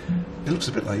sky. It looks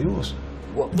a bit like yours.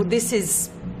 Well, this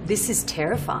is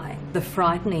terrifying. The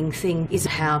frightening thing is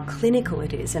how clinical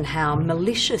it is and how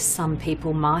malicious some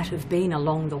people might have been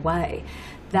along the way.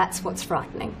 That's what's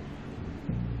frightening.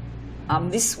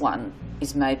 This one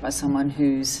is made by someone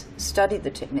who's studied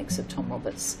the techniques of Tom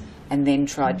Roberts and then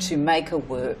tried to make a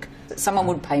work that someone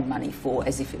would pay money for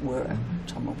as if it were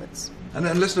Tom Roberts. And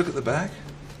then let's look at the back.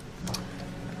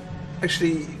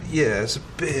 Actually, yeah, it's a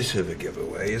bit of a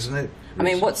giveaway, isn't it? I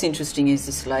mean, what's interesting is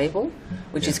this label,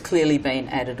 which has clearly been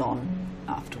added on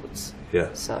afterwards. Yeah.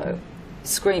 So,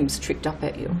 screams tricked up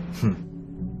at you.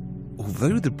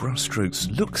 Although the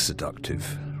brushstrokes look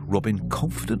seductive, Robin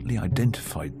confidently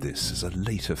identified this as a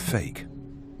later fake.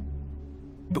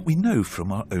 But we know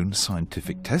from our own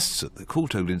scientific tests at the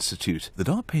Courtauld Institute that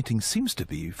our painting seems to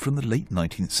be from the late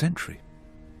 19th century.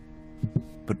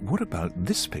 But what about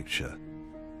this picture?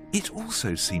 It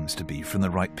also seems to be from the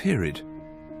right period,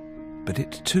 but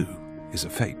it too is a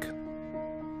fake.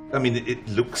 I mean, it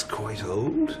looks quite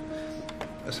old.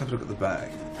 Let's have a look at the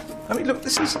back. I mean, look,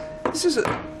 this is a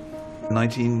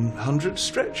 1900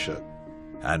 stretcher.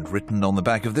 And written on the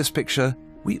back of this picture,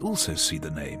 we also see the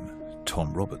name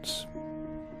Tom Roberts.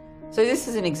 So this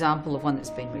is an example of one that's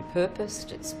been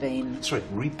repurposed. It's been... Sorry,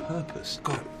 repurposed?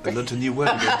 God, I learnt a new word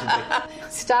again today.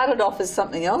 Started off as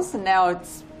something else and now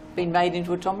it's been made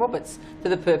into a Tom Roberts for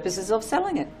the purposes of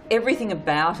selling it. Everything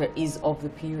about it is of the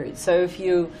period. So if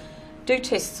you do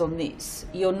tests on this,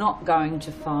 you're not going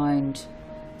to find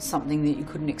something that you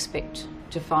couldn't expect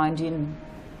to find in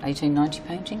 1890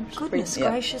 paintings. Goodness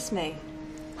gracious me.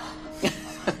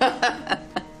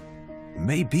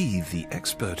 Maybe the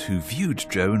expert who viewed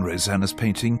Jo and Rosanna's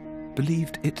painting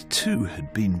believed it too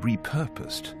had been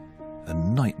repurposed, a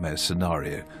nightmare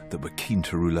scenario that we're keen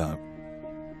to rule out.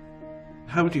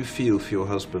 How would you feel for your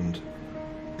husband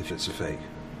if it's a fake?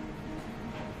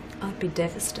 I'd be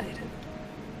devastated,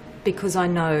 because I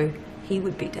know he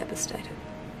would be devastated,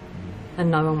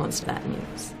 and no one wants that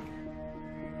news.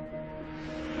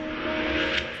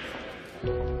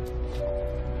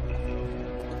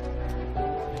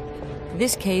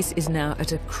 This case is now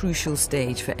at a crucial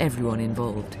stage for everyone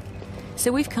involved.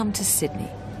 So we've come to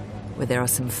Sydney, where there are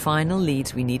some final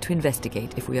leads we need to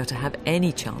investigate if we are to have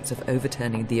any chance of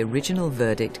overturning the original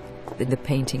verdict that the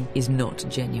painting is not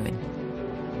genuine.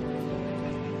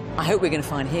 I hope we're going to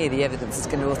find here the evidence that's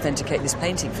going to authenticate this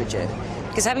painting for Jo.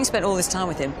 Because having spent all this time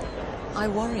with him, I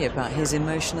worry about his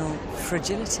emotional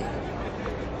fragility.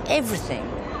 Everything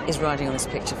is riding on this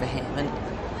picture for him, and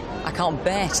I can't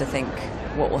bear to think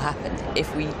what will happen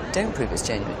if we don't prove it's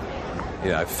genuine.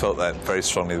 Yeah, I felt that very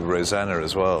strongly with Rosanna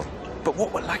as well. But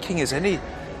what we're lacking is any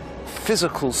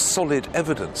physical, solid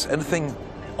evidence, anything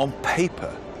on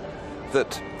paper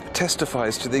that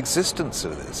testifies to the existence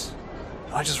of this.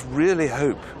 I just really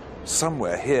hope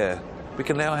somewhere here we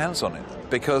can lay our hands on it,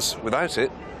 because without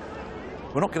it,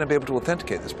 we're not going to be able to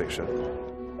authenticate this picture.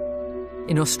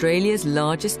 In Australia's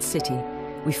largest city,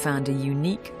 we found a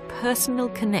unique personal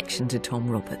connection to Tom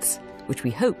Roberts, which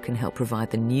we hope can help provide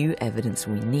the new evidence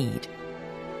we need.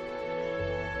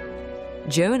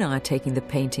 Joe and I are taking the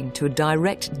painting to a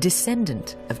direct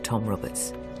descendant of Tom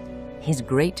Roberts, his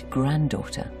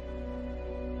great-granddaughter.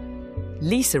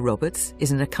 Lisa Roberts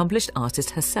is an accomplished artist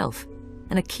herself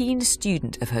and a keen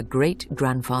student of her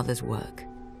great-grandfather's work.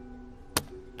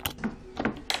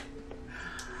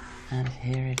 And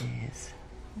here it is.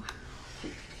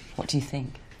 What do you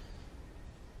think?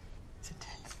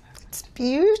 It's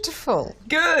beautiful.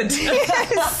 Good!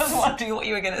 Yes. I was wondering what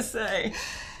you were going to say.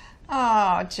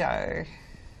 Oh, Joe.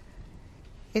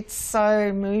 It's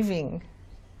so moving.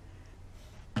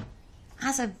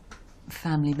 As a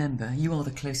family member, you are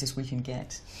the closest we can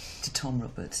get to Tom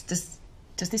Roberts. Does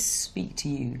this speak to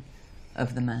you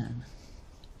of the man?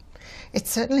 It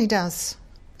certainly does.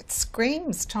 It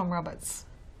screams Tom Roberts.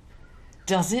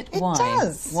 Does it? It Why?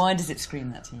 does. Why does it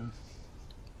scream that to you?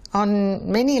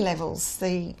 On many levels,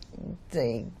 the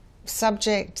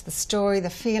subject, the story, the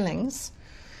feelings,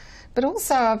 but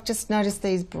also I've just noticed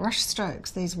these brush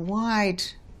strokes, these wide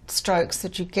strokes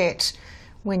that you get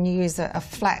when you use a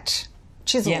flat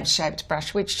chiselled shaped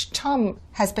brush, which Tom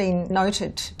has been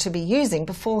noted to be using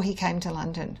before he came to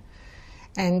London.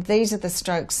 And these are the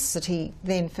strokes that he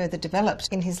then further developed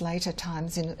in his later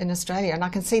times in Australia. And I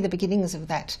can see the beginnings of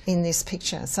that in this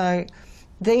picture. So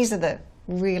these are the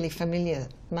really familiar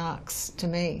marks to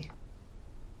me.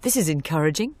 This is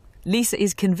encouraging. Lisa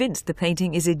is convinced the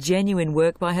painting is a genuine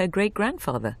work by her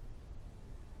great-grandfather.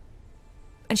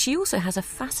 And she also has a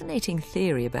fascinating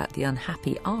theory about the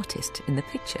unhappy artist in the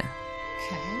picture.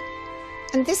 Okay.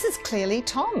 And this is clearly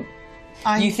Tom.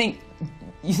 You think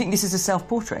this is a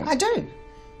self-portrait? I do.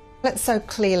 That's so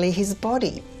clearly his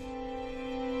body.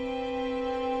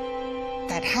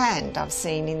 That hand I've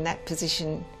seen in that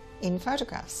position in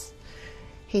photographs.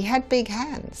 He had big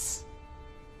hands.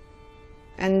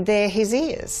 And they're his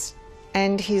ears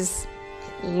and his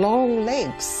long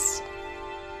legs.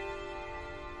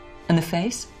 And the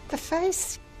face? The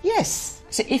face, yes.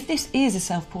 So if this is a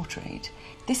self-portrait,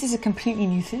 this is a completely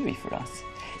new theory for us.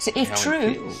 So if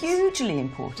true, hugely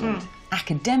important.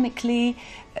 Academically,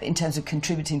 in terms of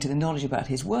contributing to the knowledge about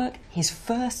his work, his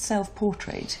first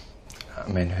self-portrait. I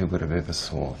mean, who would have ever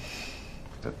thought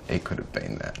that it could have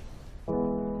been that?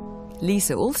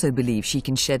 Lisa also believes she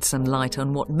can shed some light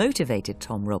on what motivated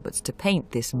Tom Roberts to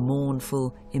paint this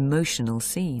mournful, emotional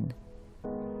scene.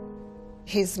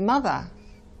 His mother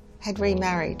had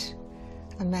remarried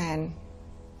a man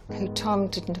who Tom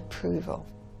didn't approve of.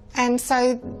 And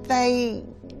so they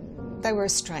were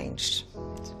estranged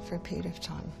for a period of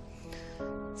time.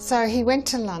 So he went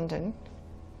to London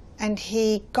and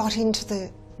he got into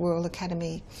the Royal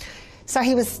Academy. So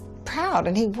he was proud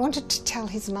and he wanted to tell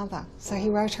his mother. So he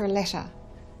wrote her a letter.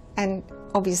 And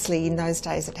obviously in those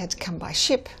days it had to come by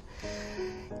ship.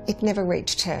 It never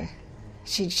reached her.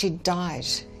 She died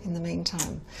in the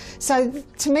meantime. So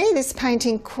to me this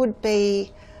painting could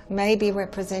be maybe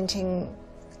representing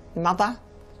mother,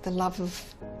 the love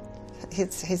of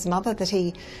his mother that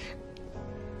he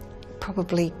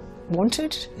probably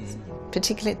wanted,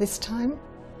 particularly at this time.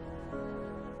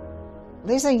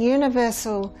 These are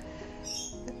universal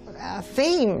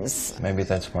themes. Maybe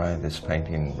that's why this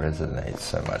painting resonates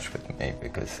so much with me,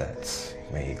 because that's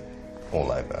me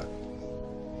all over.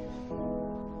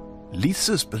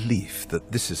 Lisa's belief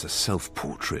that this is a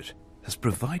self-portrait has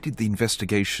provided the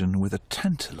investigation with a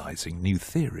tantalising new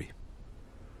theory.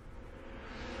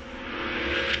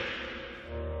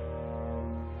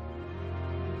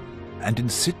 And in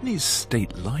Sydney's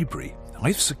State Library,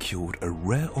 I've secured a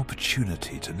rare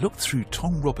opportunity to look through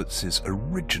Tom Roberts'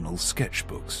 original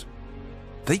sketchbooks.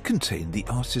 They contain the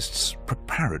artist's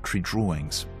preparatory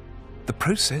drawings. The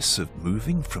process of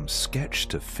moving from sketch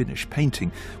to finished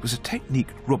painting was a technique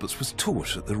Roberts was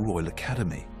taught at the Royal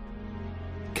Academy.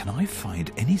 Can I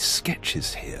find any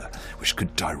sketches here which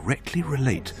could directly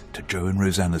relate to Joe and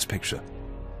Rosanna's picture?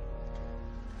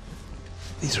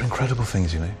 These are incredible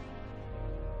things, you know.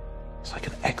 It's like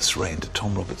an X-ray into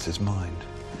Tom Roberts' mind.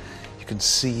 You can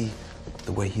see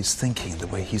the way he's thinking, the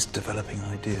way he's developing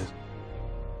ideas.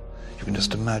 You can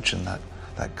just imagine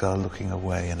that girl looking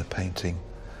away in a painting,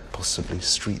 possibly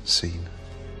street scene.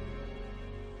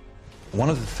 One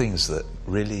of the things that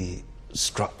really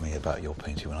struck me about your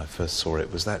painting when I first saw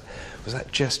it was that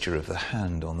gesture of the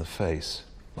hand on the face,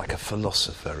 like a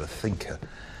philosopher, a thinker.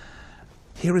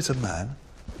 Here is a man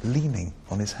leaning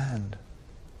on his hand.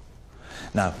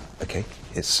 Now, okay,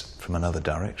 it's from another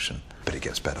direction, but it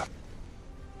gets better.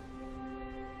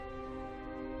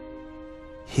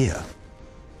 Here,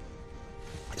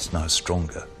 it's now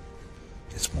stronger.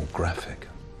 It's more graphic.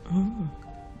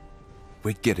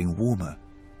 We're getting warmer.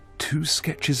 2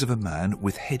 sketches of a man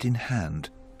with head in hand,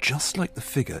 just like the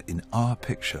figure in our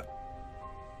picture.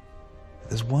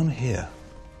 There's one here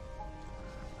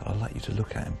that I'd like you to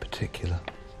look at in particular.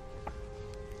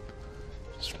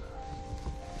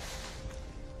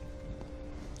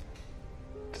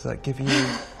 Does that give you...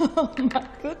 Oh my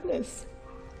goodness.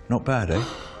 Not bad, eh?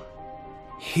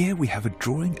 Here we have a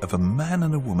drawing of a man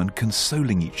and a woman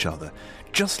consoling each other,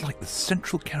 just like the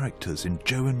central characters in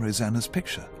Joe and Rosanna's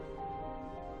picture.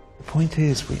 The point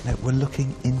is, we're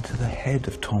looking into the head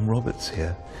of Tom Roberts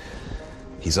here.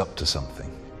 He's up to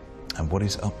something, and what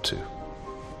he's up to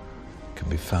can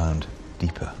be found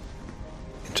deeper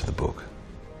into the book.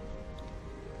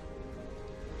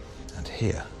 And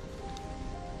here.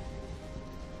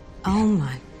 Oh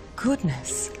my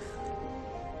goodness.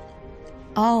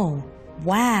 Oh,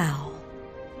 wow.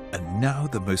 And now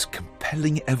the most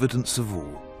compelling evidence of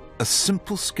all, a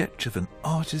simple sketch of an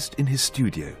artist in his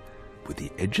studio with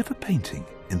the edge of a painting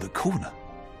in the corner.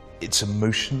 It's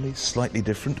emotionally slightly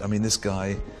different. I mean, this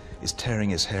guy is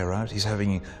tearing his hair out. He's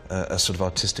having a sort of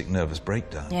artistic nervous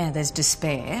breakdown. Yeah, there's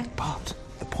despair. But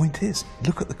the point is,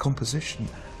 look at the composition.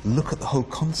 Look at the whole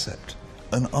concept.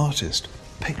 An artist,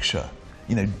 picture,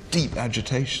 you know, deep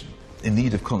agitation, in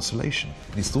need of consolation.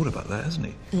 But he's thought about that, hasn't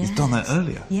he? Yes. He's done that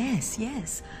earlier. Yes,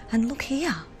 yes. And look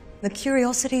here, the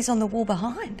curiosities on the wall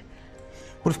behind.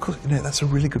 Well, of course, you know, that's a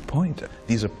really good point.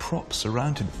 These are props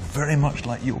around him, very much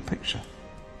like your picture.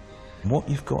 What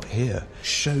you've got here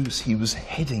shows he was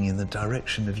heading in the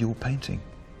direction of your painting.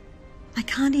 I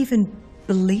can't even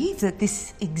believe that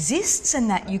this exists and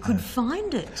that you could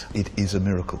find it. It is a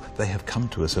miracle. They have come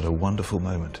to us at a wonderful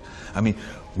moment. I mean,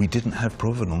 we didn't have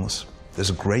provenance. There's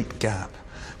a great gap.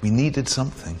 We needed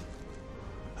something.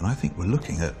 And I think we're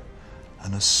looking at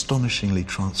an astonishingly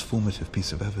transformative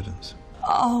piece of evidence.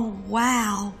 Oh,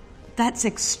 wow. That's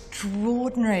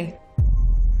extraordinary.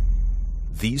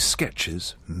 These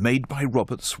sketches, made by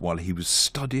Roberts while he was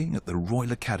studying at the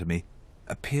Royal Academy,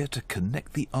 appear to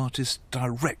connect the artist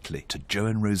directly to Joe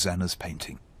and Rosanna's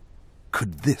painting.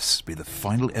 Could this be the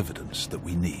final evidence that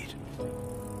we need?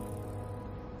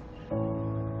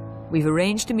 We've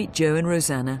arranged to meet Joe and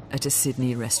Rosanna at a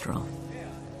Sydney restaurant.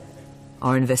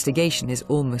 Our investigation is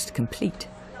almost complete.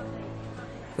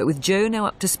 But with Joe now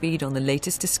up to speed on the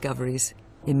latest discoveries,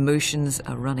 emotions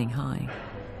are running high.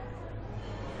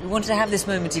 We wanted to have this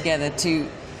moment together to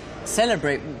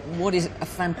celebrate what is a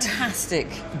fantastic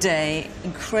day,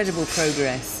 incredible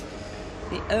progress.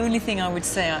 The only thing I would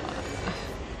say,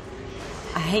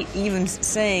 I hate even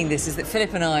saying this, is that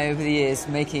Philip and I, over the years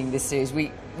making this series,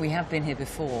 we have been here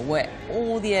before, where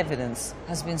all the evidence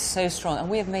has been so strong, and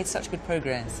we have made such good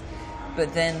progress,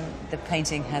 but then the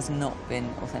painting has not been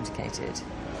authenticated.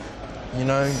 You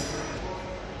know,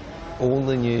 all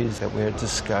the news that we're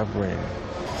discovering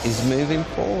is moving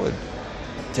forward.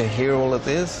 To hear all of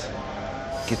this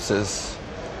gives us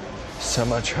so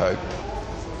much hope.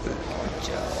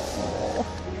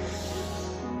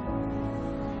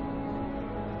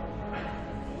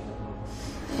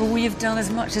 Well, we have done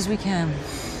as much as we can.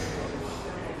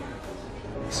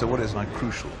 So what is now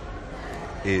crucial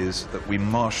is that we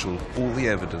marshal all the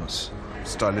evidence,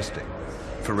 stylistic,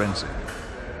 forensic,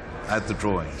 add the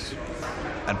drawings,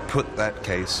 and put that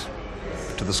case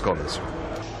to the scholars.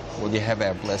 Will you have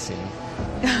our blessing?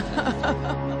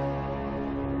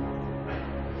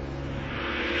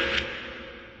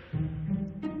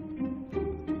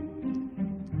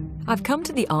 I've come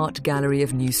to the Art Gallery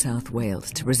of New South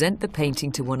Wales to present the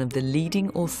painting to one of the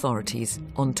leading authorities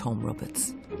on Tom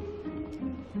Roberts.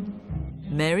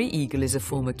 Mary Eagle is a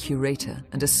former curator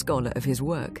and a scholar of his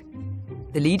work.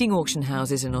 The leading auction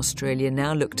houses in Australia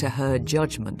now look to her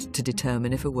judgment to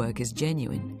determine if a work is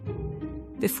genuine.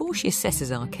 Before she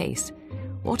assesses our case,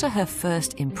 what are her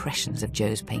first impressions of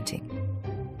Joe's painting?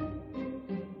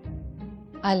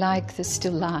 I like the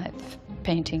still life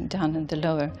painting down in the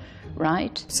lower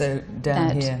right. So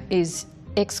down here. That is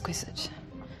exquisite.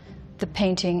 The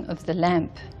painting of the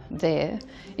lamp there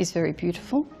is very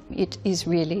beautiful. It is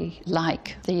really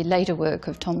like the later work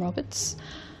of Tom Roberts.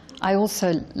 I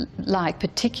also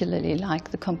particularly like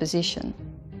the composition.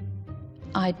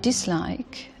 I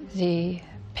dislike the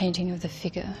painting of the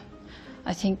figure.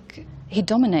 I think He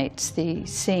dominates the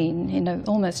scene in an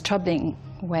almost troubling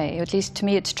way. At least to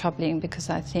me it's troubling because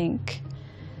I think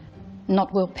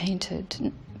not well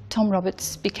painted. Tom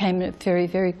Roberts became a very,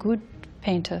 very good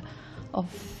painter of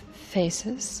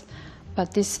faces,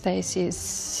 but this face is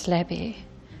slabby.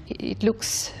 It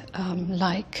looks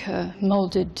like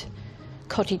moulded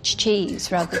cottage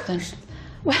cheese rather than...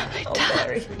 Well, it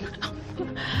does.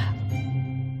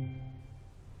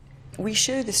 We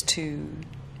show this to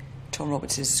Tom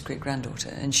Roberts' great-granddaughter,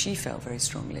 and she felt very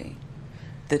strongly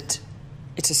that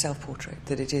it's a self-portrait,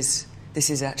 that this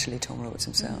is actually Tom Roberts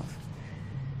himself.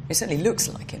 It certainly looks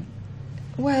like him.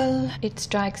 Well, it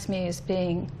strikes me as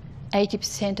being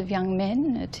 80% of young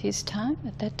men at his time,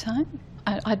 at that time.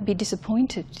 I'd be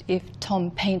disappointed if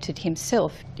Tom painted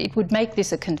himself. It would make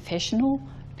this a confessional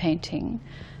painting,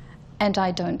 and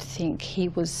I don't think he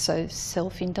was so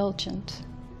self-indulgent.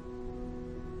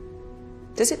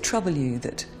 Does it trouble you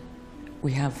that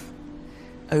we have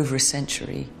over a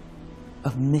century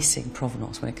of missing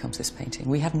provenance when it comes to this painting?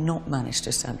 We have not managed to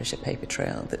establish a paper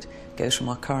trail that goes from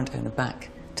our current owner back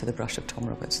to the brush of Tom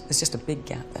Roberts. There's just a big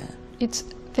gap there. It's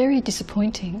very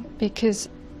disappointing because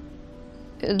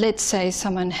let's say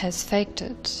someone has faked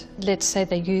it. Let's say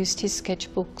they used his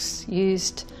sketchbooks,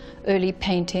 used early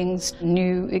paintings,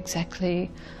 knew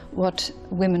exactly what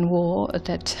women wore at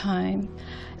that time.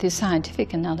 The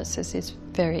scientific analysis is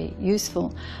very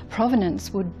useful.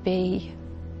 Provenance would be,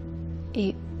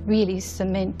 it really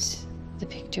cement the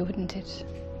picture, wouldn't it?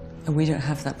 And we don't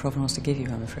have that provenance to give you,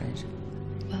 I'm afraid.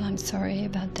 Well, I'm sorry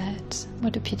about that.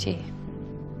 What a pity.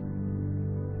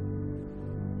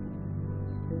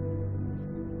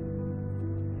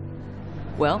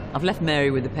 Well, I've left Mary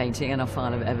with the painting and our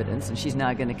file of evidence, and she's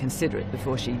now going to consider it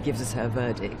before she gives us her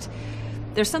verdict.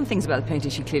 There are some things about the painting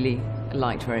she clearly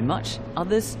liked very much,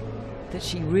 others that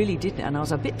she really didn't, and I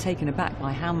was a bit taken aback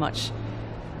by how much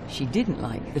she didn't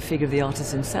like the figure of the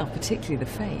artist himself, particularly the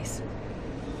face.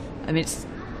 I mean,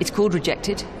 it's called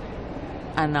Rejected,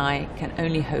 and I can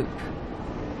only hope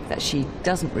that she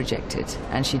doesn't reject it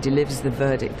and she delivers the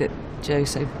verdict that Joe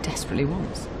so desperately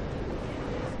wants.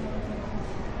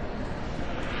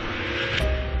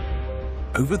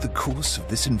 Over the course of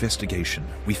this investigation,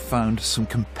 we found some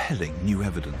compelling new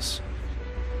evidence.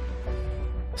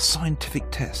 Scientific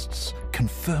tests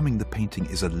confirming the painting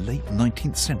is a late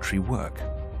 19th century work.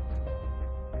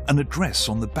 An address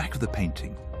on the back of the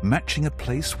painting matching a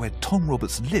place where Tom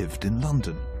Roberts lived in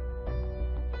London.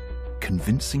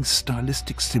 Convincing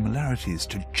stylistic similarities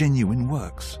to genuine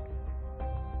works.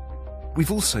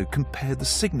 We've also compared the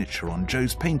signature on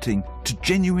Joe's painting to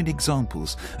genuine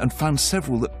examples and found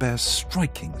several that bear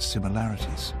striking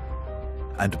similarities.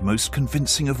 And most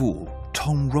convincing of all,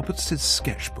 Tom Roberts'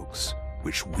 sketchbooks,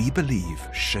 which we believe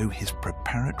show his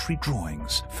preparatory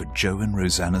drawings for Joe and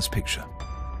Rosanna's picture.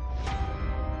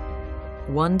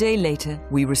 One day later,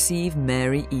 we receive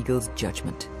Mary Eagle's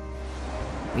judgment.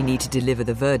 We need to deliver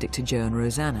the verdict to Joe and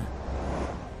Rosanna.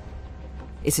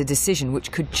 It's a decision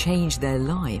which could change their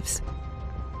lives.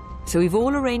 So we've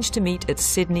all arranged to meet at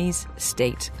Sydney's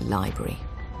State Library.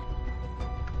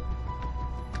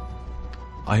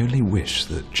 I only wish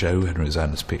that Joe and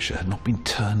Rosanna's picture had not been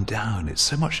turned down. It's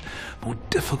so much more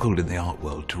difficult in the art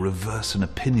world to reverse an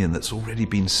opinion that's already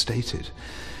been stated.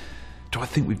 Do I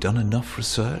think we've done enough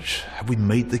research? Have we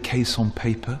made the case on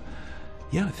paper?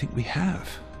 Yeah, I think we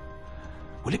have.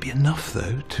 Will it be enough,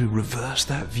 though, to reverse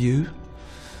that view?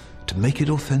 To make it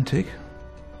authentic?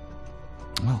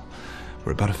 Well,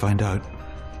 we're about to find out.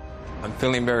 I'm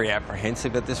feeling very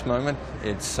apprehensive at this moment.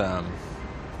 It's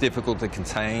difficult to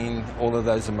contain all of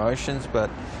those emotions, but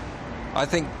I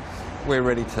think we're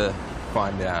ready to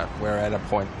find out. We're at a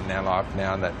point in our life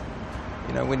now that,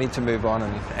 you know, we need to move on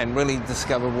and really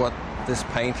discover what this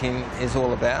painting is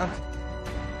all about.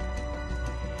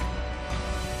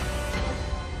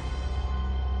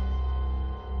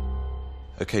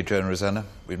 Okay, Joe and Rosanna,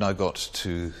 we've now got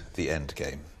to the end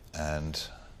game, and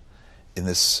in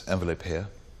this envelope here,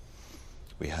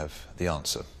 we have the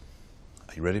answer.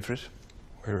 Are you ready for it?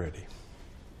 We're ready.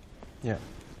 Yeah.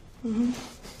 Mm-hmm.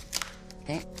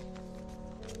 Okay.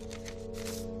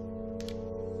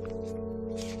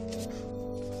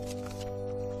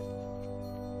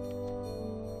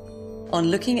 On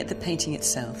looking at the painting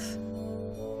itself,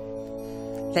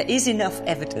 there is enough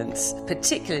evidence,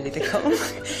 particularly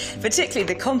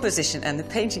the composition and the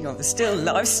painting of the still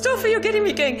life. Stop it, you're getting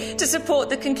me going, to support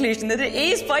the conclusion that it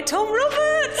is by Tom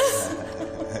Roberts.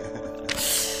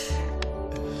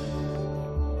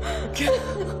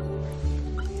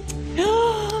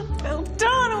 Well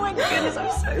done, oh my goodness,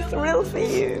 I'm so thrilled for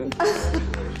you.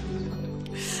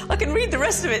 I can read the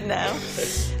rest of it now.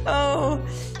 Oh,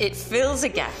 it fills a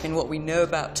gap in what we know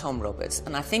about Tom Roberts,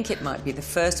 and I think it might be the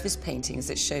first of his paintings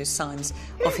that shows signs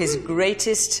of his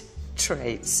greatest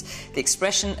traits, the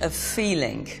expression of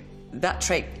feeling. That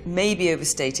trait may be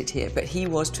overstated here, but he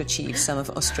was to achieve some of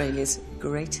Australia's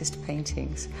greatest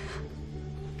paintings.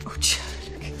 Oh, Joe,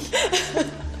 look.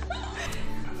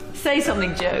 Say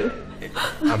something, Joe.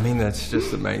 I mean, that's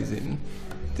just amazing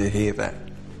to hear that.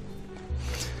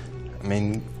 I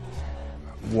mean,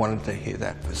 wanted to hear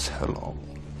that for so long.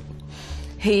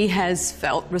 He has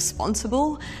felt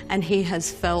responsible, and he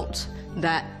has felt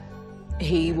that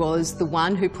he was the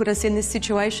one who put us in this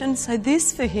situation. So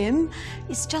this, for him,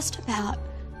 is just about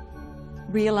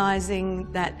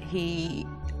realising that he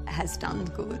has done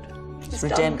good. It's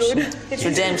redemption. It's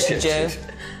redemption, Joe.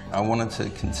 I wanted to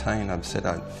contain, I've said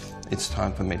it's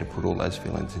time for me to put all those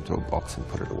feelings into a box and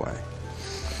put it away.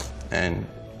 And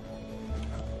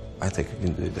I think I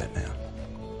can do that now.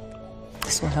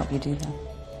 This will help you do that.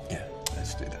 Yeah,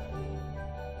 let's do that.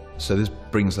 So this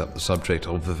brings up the subject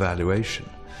of evaluation.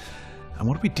 And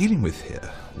what are we dealing with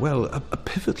here? Well, a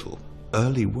pivotal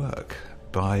early work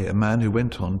by a man who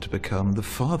went on to become the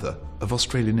father of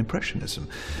Australian Impressionism.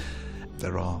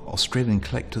 There are Australian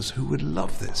collectors who would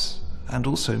love this, and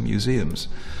also museums.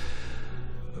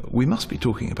 We must be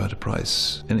talking about a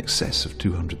price in excess of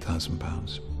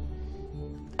 £200,000.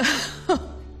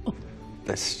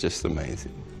 That's just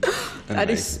amazing. That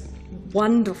is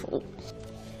wonderful.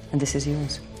 And this is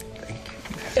yours.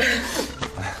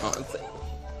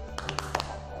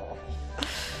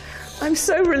 I'm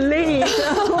so relieved.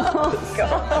 Oh,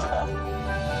 God.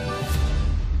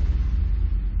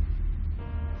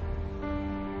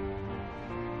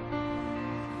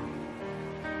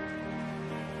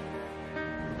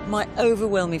 My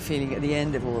overwhelming feeling at the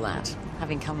end of all that,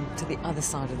 having come to the other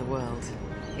side of the world,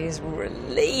 is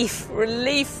relief.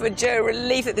 Relief for Joe,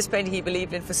 relief that this painting he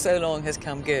believed in for so long has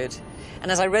come good. And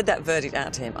as I read that verdict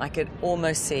out to him, I could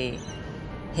almost see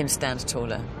him stand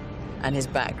taller and his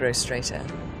back grow straighter.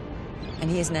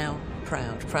 And he is now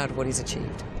proud of what he's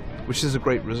achieved. Which is a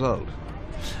great result.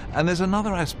 And there's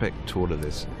another aspect to all of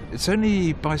this. It's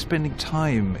only by spending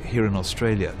time here in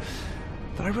Australia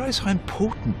that I realise how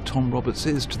important Tom Roberts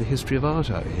is to the history of art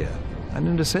out here. And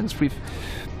in a sense, we've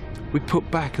put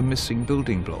back a missing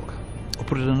building block. Or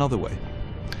put it another way,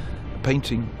 a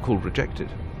painting called Rejected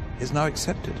is now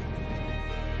accepted.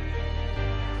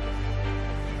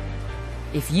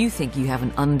 If you think you have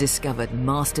an undiscovered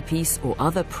masterpiece or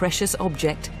other precious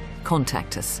object,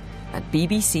 contact us at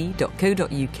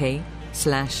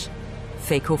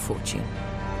bbc.co.uk/fakeorfortune.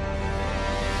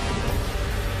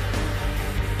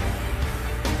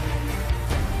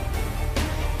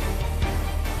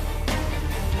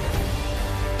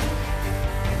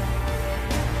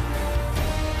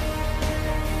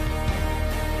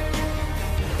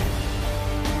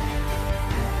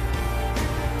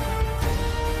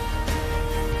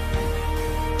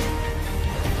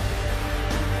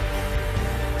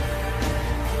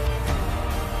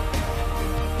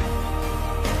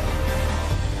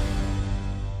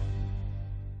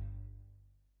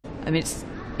 I mean,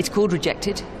 it's called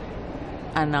Rejected,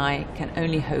 and I can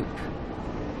only hope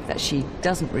that she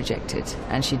doesn't reject it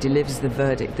and she delivers the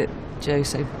verdict that Joe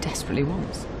so desperately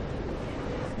wants.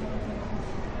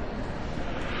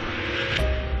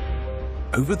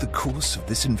 Over the course of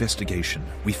this investigation,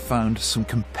 we found some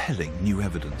compelling new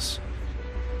evidence.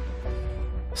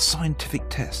 Scientific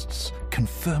tests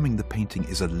confirming the painting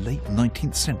is a late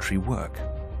 19th century work.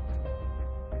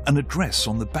 An address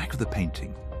on the back of the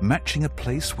painting matching a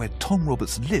place where Tom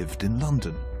Roberts lived in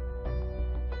London.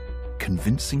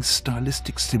 Convincing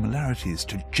stylistic similarities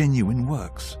to genuine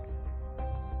works.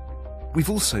 We've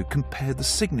also compared the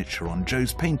signature on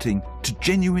Joe's painting to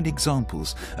genuine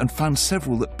examples and found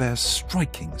several that bear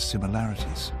striking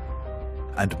similarities.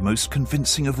 And most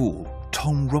convincing of all,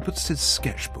 Tom Roberts'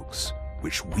 sketchbooks,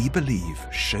 which we believe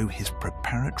show his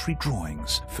preparatory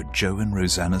drawings for Joe and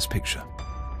Rosanna's picture.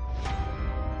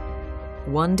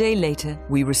 One day later,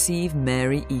 we receive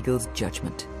Mary Eagle's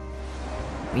judgment.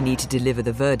 We need to deliver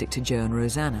the verdict to Joe and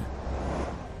Rosanna.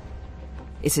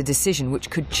 It's a decision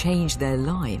which could change their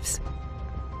lives.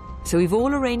 So we've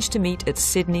all arranged to meet at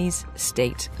Sydney's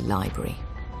State Library.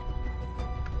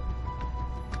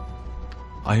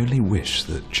 I only wish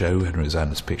that Joe and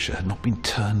Rosanna's picture had not been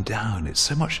turned down. It's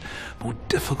so much more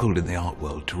difficult in the art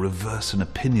world to reverse an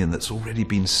opinion that's already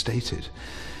been stated.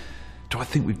 Do I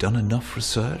think we've done enough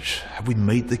research? Have we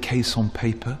made the case on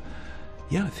paper?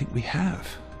 Yeah, I think we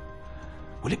have.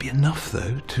 Will it be enough,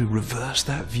 though, to reverse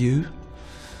that view?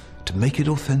 To make it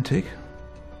authentic?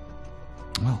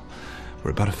 Well,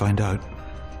 we're about to find out.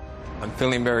 I'm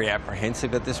feeling very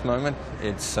apprehensive at this moment.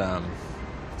 It's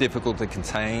difficult to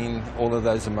contain all of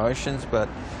those emotions, but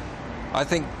I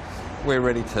think we're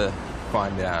ready to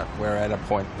find out. We're at a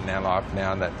point in our life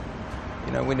now that,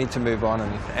 you know, we need to move on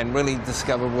and really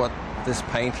discover what this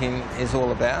painting is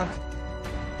all about.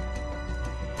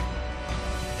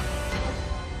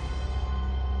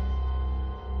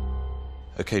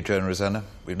 Okay, Joe and Rosanna,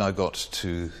 we've now got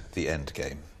to the end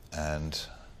game, and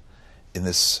in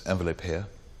this envelope here,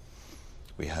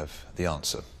 we have the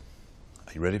answer.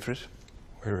 Are you ready for it?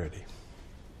 We're ready.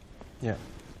 Yeah.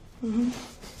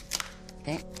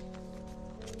 Okay.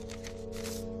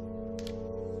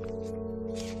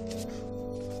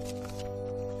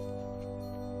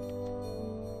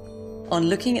 On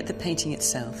looking at the painting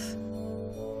itself,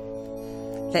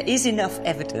 there is enough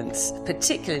evidence,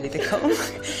 particularly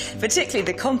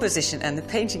the composition and the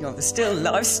painting of the still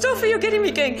life. Stop it, you're getting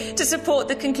me going, to support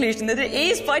the conclusion that it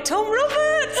is by Tom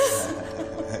Roberts.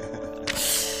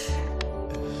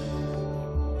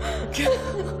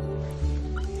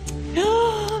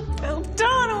 Well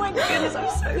done, oh my goodness, I'm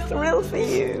so thrilled for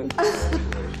you.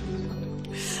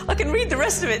 I can read the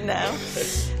rest of it now.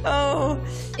 Oh,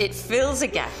 it fills a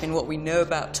gap in what we know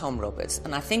about Tom Roberts,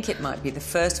 and I think it might be the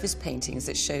first of his paintings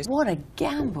that shows what a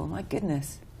gamble, my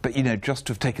goodness. But, you know, just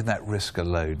to have taken that risk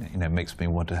alone, you know, makes me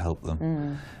want to help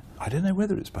them. I don't know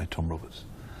whether it's by Tom Roberts,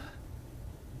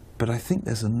 but I think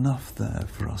there's enough there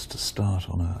for us to start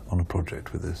on a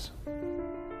project with this.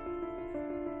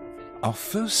 Our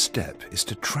first step is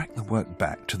to track the work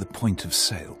back to the point of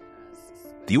sale.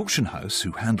 The auction house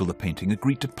who handled the painting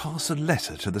agreed to pass a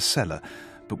letter to the seller,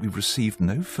 but we've received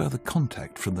no further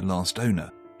contact from the last owner,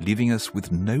 leaving us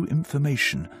with no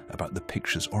information about the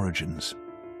picture's origins.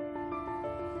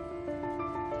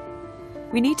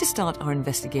 We need to start our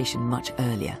investigation much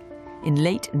earlier, in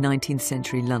late 19th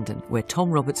century London, where Tom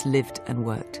Roberts lived and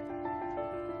worked.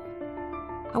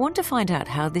 I want to find out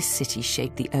how this city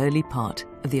shaped the early part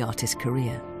of the artist's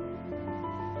career.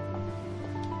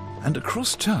 And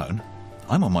across town,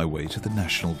 I'm on my way to the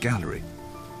National Gallery.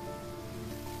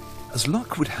 As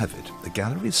luck would have it, the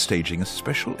gallery is staging a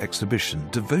special exhibition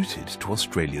devoted to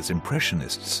Australia's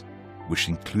Impressionists, which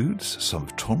includes some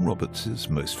of Tom Roberts'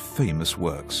 most famous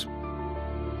works.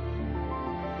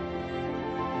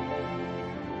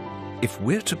 If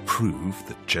we're to prove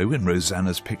that Joe and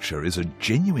Rosanna's picture is a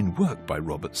genuine work by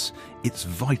Roberts, it's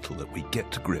vital that we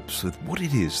get to grips with what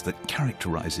it is that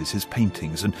characterises his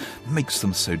paintings and makes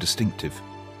them so distinctive.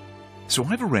 So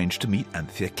I've arranged to meet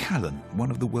Anthea Callan,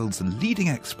 one of the world's leading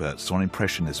experts on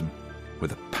Impressionism,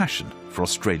 with a passion for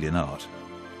Australian art.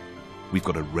 We've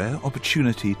got a rare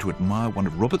opportunity to admire one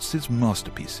of Roberts'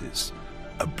 masterpieces,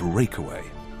 a breakaway.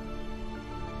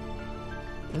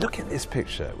 Look at this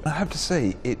picture. I have to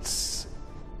say, it's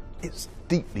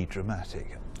deeply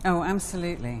dramatic. Oh,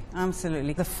 absolutely,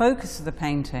 absolutely. The focus of the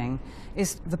painting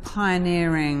is the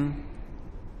pioneering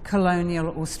colonial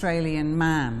Australian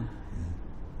man.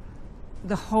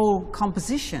 The whole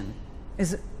composition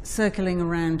is circling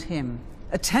around him,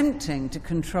 attempting to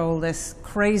control this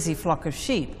crazy flock of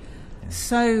sheep,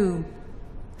 so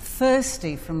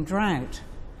thirsty from drought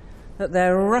that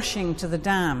they're rushing to the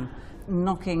dam,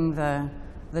 knocking the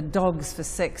dogs for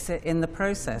six in the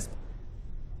process.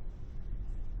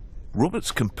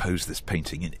 Roberts composed this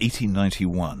painting in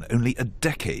 1891, only a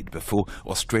decade before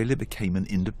Australia became an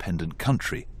independent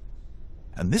country.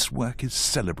 And this work is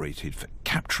celebrated for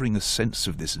capturing a sense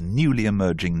of this newly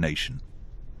emerging nation.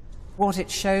 What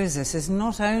it shows us is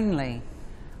not only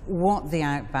what the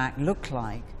outback looked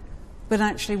like, but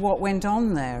actually what went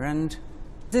on there. And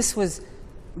this was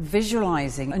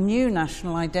visualizing a new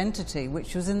national identity,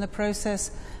 which was in the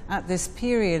process at this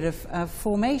period of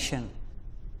formation.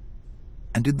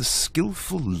 And in the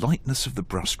skillful lightness of the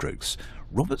brushstrokes,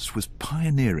 Roberts was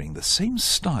pioneering the same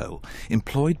style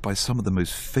employed by some of the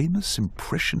most famous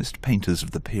Impressionist painters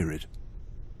of the period.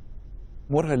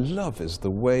 What I love is the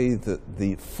way that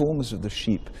the forms of the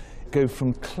sheep go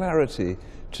from clarity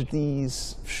to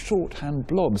these shorthand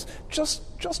blobs, just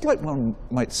like one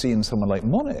might see in someone like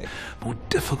Monet. More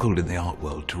difficult in the art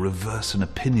world to reverse an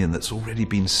opinion that's already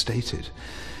been stated.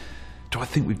 Do I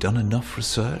think we've done enough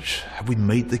research? Have we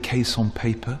made the case on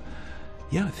paper?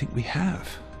 Yeah, I think we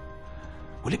have.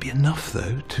 Will it be enough,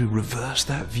 though, to reverse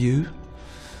that view?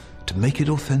 To make it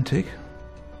authentic?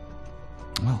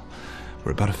 Well,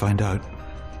 we're about to find out.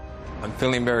 I'm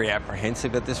feeling very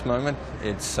apprehensive at this moment.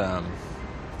 It's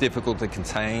difficult to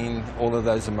contain all of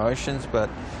those emotions, but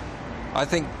I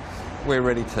think we're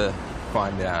ready to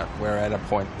find out. We're at a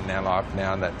point in our life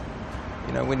now that,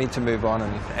 you know, we need to move on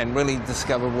and really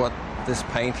discover what this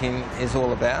painting is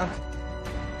all about.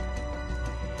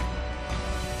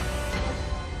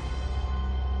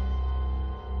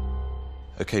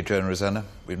 OK, Joe and Rosanna,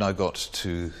 we've now got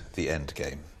to the end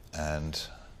game, and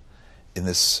in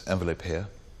this envelope here,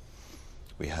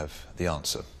 we have the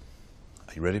answer.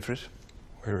 Are you ready for it?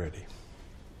 We're ready.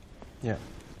 Yeah.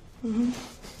 Mm-hmm.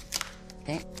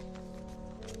 Okay.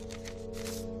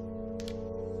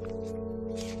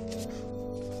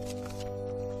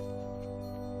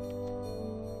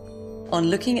 On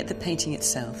looking at the painting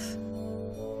itself,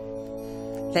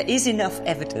 there is enough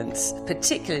evidence,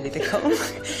 particularly the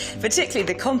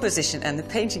composition and the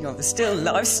painting of the still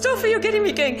life. Stop it, you're getting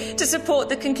me going, to support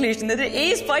the conclusion that it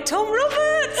is by Tom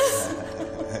Roberts.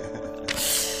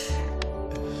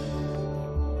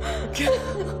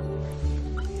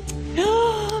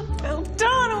 Well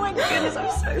done, oh my goodness,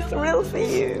 I'm so thrilled for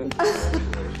you.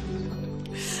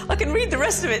 I can read the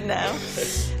rest of it now.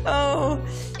 Oh,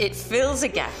 it fills a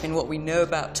gap in what we know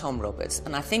about Tom Roberts,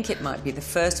 and I think it might be the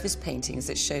first of his paintings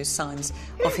that shows signs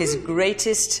of his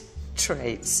greatest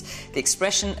traits, the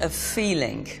expression of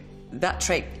feeling. That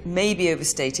trait may be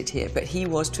overstated here, but he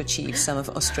was to achieve some of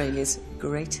Australia's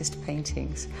greatest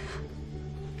paintings.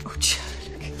 Oh, Joe,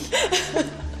 look.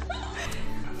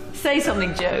 Say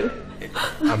something, Joe.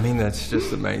 I mean, that's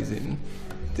just amazing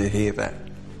to hear that.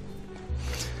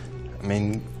 I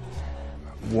mean,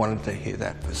 wanted to hear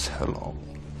that for so long.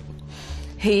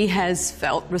 He has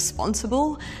felt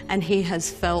responsible, and he has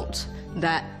felt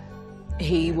that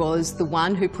he was the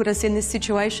one who put us in this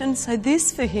situation. So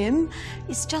this, for him,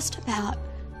 is just about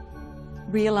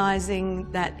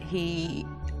realising that he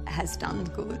has done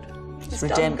good. It's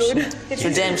redemption. It's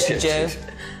redemption, Joe.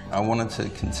 I wanted to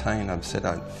contain, I've said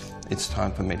it's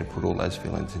time for me to put all those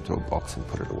feelings into a box and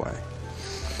put it away.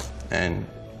 And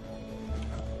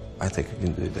I think I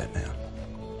can do that now.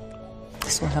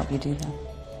 This will help you do that.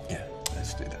 Yeah,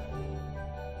 let's do that.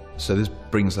 So this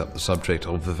brings up the subject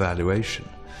of evaluation.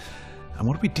 And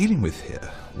what are we dealing with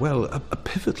here? Well, a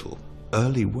pivotal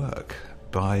early work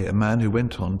by a man who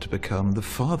went on to become the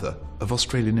father of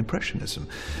Australian Impressionism.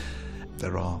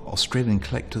 There are Australian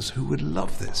collectors who would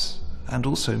love this, and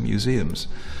also museums.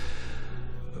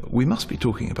 We must be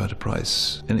talking about a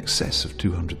price in excess of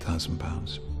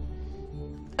 £200,000.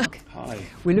 Hi.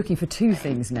 We're looking for two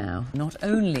things now. Not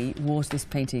only was this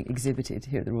painting exhibited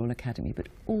here at the Royal Academy, but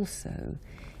also,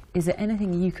 is there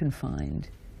anything you can find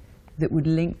that would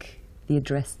link the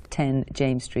address 10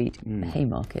 James Street,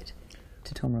 Haymarket,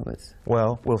 to Tom Roberts?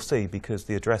 Well, we'll see, because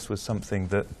the address was something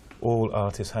that all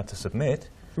artists had to submit.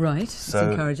 Right, so it's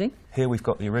encouraging. Here we've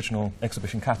got the original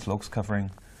exhibition catalogues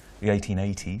covering the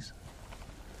 1880s.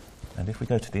 And if we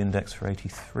go to the index for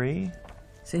 83...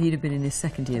 So he'd have been in his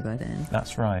second year by then.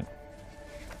 That's right.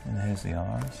 And here's the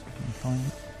R's. Can you find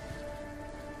it?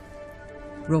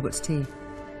 Roberts T.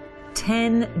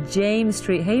 10 James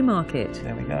Street, Haymarket.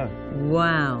 There we go.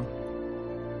 Wow.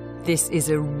 This is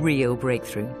a real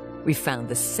breakthrough. We found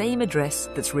the same address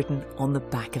that's written on the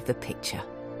back of the picture.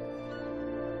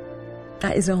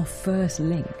 That is our first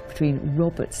link between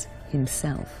Roberts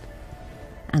himself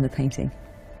and the painting.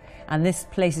 And this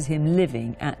places him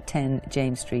living at 10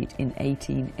 James Street in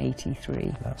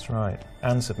 1883. That's right.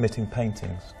 And submitting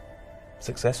paintings.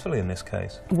 Successfully in this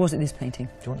case. Was it this painting?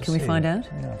 Do you want to Can we see find it? out?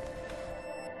 Yeah.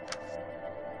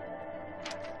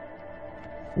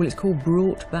 Well, it's called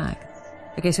Brought Back.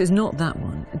 OK, so it's not that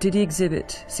one. Did he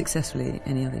exhibit successfully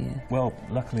any other year? Well,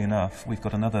 luckily enough, we've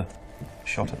got another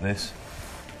shot at this.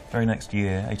 Very next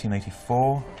year,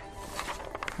 1884.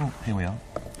 Oh, here we are.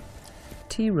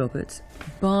 T. Roberts,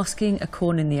 basking a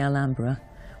corn in the Alhambra.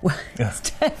 Well,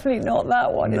 it's definitely not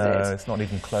that one, is it? No, it's not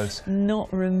even close.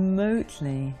 Not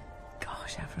remotely.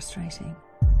 Gosh, how frustrating.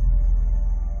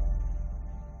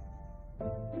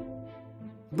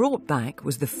 Brought Back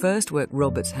was the first work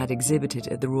Roberts had exhibited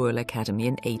at the Royal Academy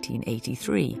in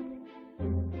 1883,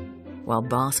 while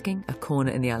Basking, a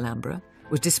corner in the Alhambra,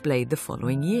 was displayed the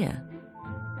following year.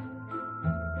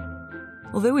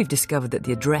 Although we've discovered that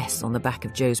the address on the back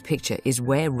of Joe's picture is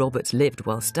where Roberts lived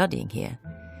while studying here,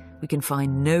 we can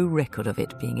find no record of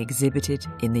it being exhibited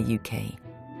in the UK.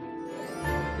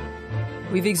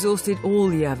 We've exhausted all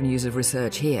the avenues of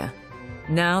research here.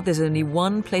 Now there's only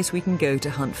one place we can go to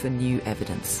hunt for new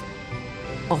evidence: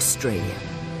 Australia.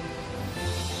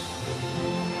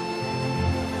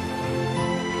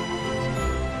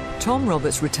 Tom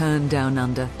Roberts returned down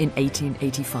under in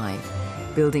 1885.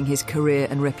 Building his career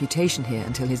and reputation here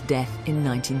until his death in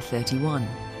 1931.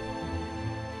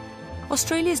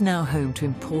 Australia is now home to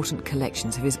important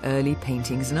collections of his early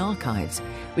paintings and archives,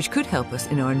 which could help us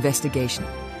in our investigation.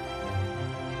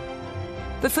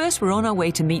 But first, we're on our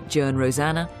way to meet Joe and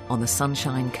Rosanna on the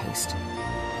Sunshine Coast.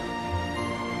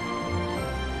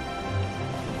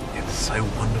 Yeah, the so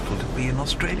wonderful to be in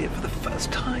Australia for the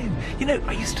first time. You know,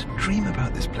 I used to dream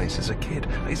about this place as a kid.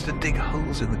 I used to dig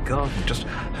holes in the garden, just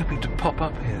hoping to pop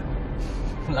up here.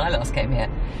 Well, I last came here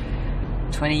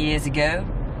 20 years ago,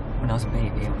 when I was a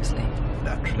baby, obviously.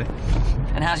 Naturally.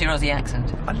 And how's your Aussie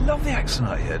accent? I love the accent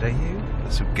out here, don't you?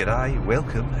 So, g'day,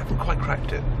 welcome. I haven't quite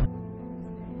cracked it.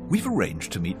 We've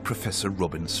arranged to meet Professor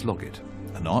Robin Sloggett,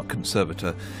 an art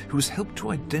conservator who has helped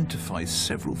to identify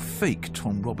several fake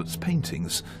Tom Roberts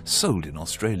paintings sold in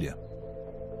Australia.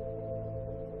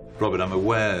 Robin, I'm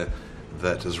aware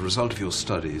that as a result of your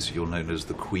studies, you're known as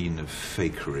the Queen of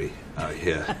Fakery out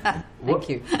here. Thank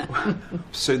you.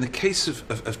 So in the case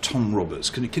of Tom Roberts,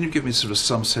 can you give me sort of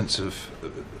some sense of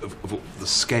the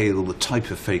scale, the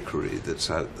type of fakery that's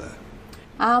out there?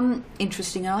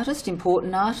 Interesting artist,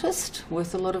 important artist,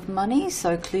 worth a lot of money,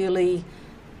 so clearly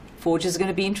forgers are going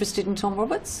to be interested in Tom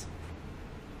Roberts.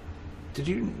 Did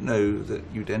you know that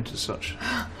you'd enter such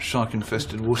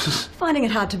shark-infested waters? Finding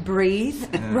it hard to breathe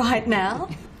right now.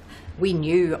 We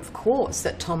knew, of course,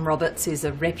 that Tom Roberts is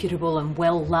a reputable and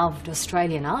well-loved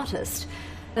Australian artist,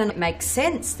 and it makes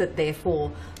sense that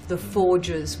therefore the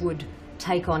forgers would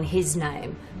take on his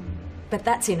name. But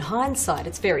that's in hindsight.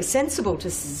 It's very sensible to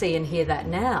see and hear that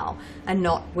now, and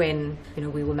not when, you know,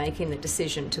 we were making the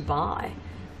decision to buy.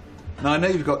 Now I know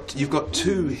you've got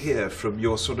two here from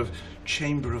your sort of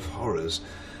chamber of horrors.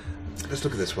 Let's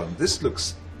look at this one. This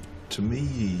looks to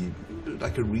me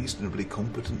like a reasonably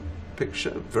competent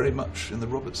picture, very much in the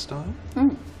Roberts style.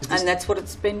 And that's what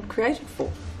it's been created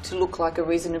for, to look like a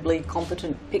reasonably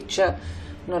competent picture,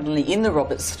 not only in the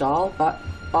Roberts style, but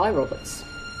by Roberts.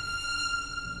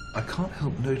 I can't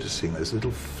help noticing those little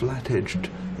flat-edged,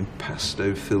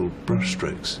 impasto-filled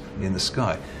brushstrokes in the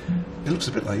sky. It looks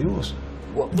a bit like yours.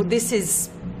 Well, this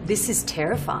is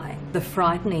terrifying. The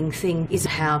frightening thing is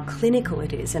how clinical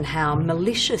it is and how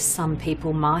malicious some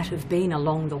people might have been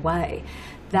along the way.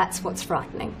 That's what's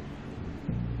frightening.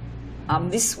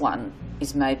 This one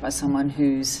is made by someone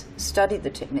who's studied the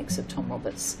techniques of Tom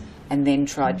Roberts and then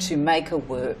tried to make a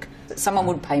work that someone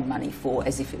would pay money for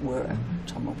as if it were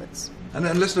Tom Roberts. And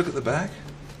then let's look at the back.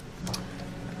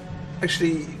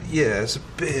 Actually, yeah, it's a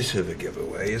bit of a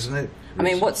giveaway, isn't it? I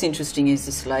mean, what's interesting is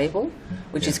this label,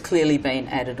 which has clearly been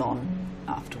added on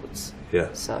afterwards. Yeah.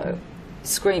 So,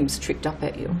 screams tricked up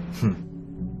at you.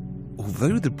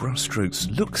 Although the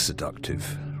brushstrokes look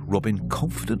seductive, Robin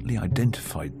confidently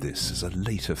identified this as a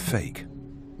later fake.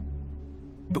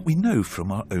 But we know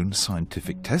from our own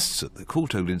scientific tests at the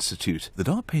Courtauld Institute that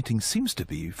our painting seems to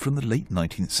be from the late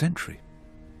 19th century.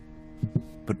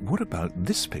 But what about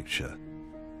this picture?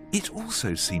 It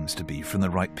also seems to be from the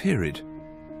right period,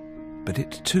 but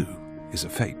it too is a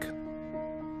fake.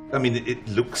 I mean, it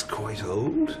looks quite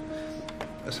old.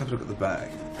 Let's have a look at the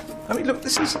back. I mean, look,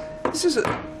 this is a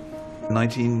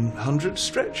 1900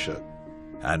 stretcher.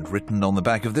 And written on the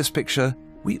back of this picture,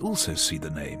 we also see the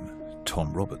name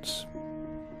Tom Roberts.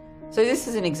 So this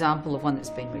is an example of one that's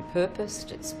been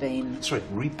repurposed. It's been... Sorry,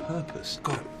 repurposed?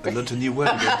 God, I learnt a new word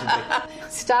again today.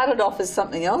 Started off as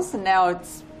something else and now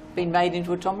it's been made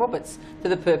into a Tom Roberts for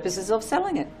the purposes of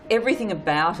selling it. Everything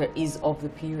about it is of the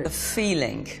period. The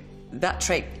feeling, that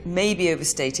trait may be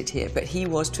overstated here, but he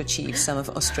was to achieve some of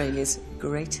Australia's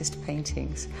greatest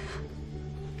paintings.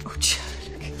 Oh, Joe,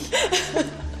 look.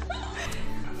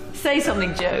 Say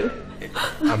something, Joe.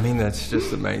 I mean, that's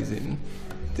just amazing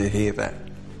to hear that.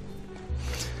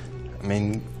 I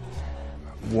mean,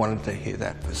 wanted to hear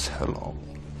that for so long.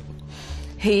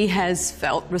 He has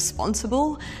felt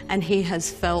responsible and he has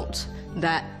felt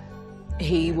that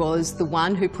he was the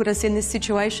one who put us in this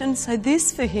situation. So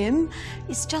this for him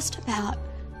is just about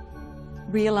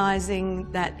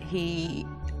realising that he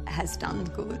has done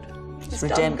good. It's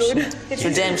redemption. It's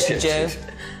redemption, Joe.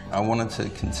 I wanted to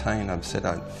contain, I've said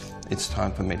it's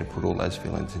time for me to put all those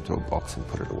feelings into a box and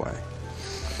put it away.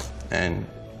 And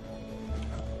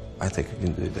I think I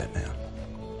can do that now.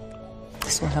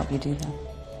 This will help you do that.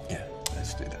 Yeah,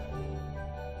 let's do that.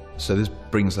 So this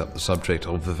brings up the subject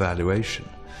of the valuation.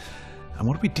 And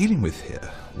what are we dealing with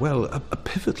here? Well, a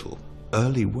pivotal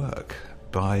early work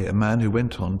by a man who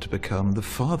went on to become the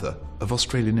father of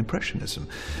Australian Impressionism.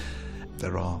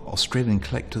 There are Australian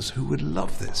collectors who would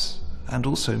love this, and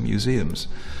also museums.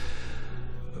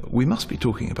 We must be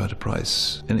talking about a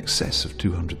price in excess of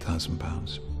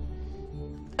 £200,000.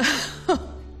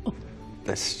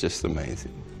 That's just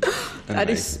amazing. That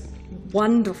is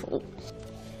wonderful.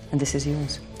 And this is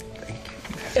yours. Thank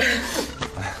you.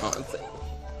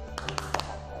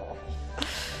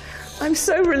 I'm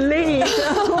so relieved.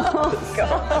 Oh,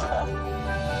 God.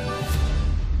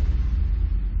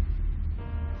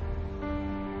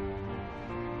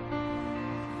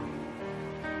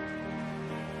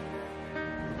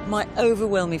 My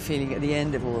overwhelming feeling at the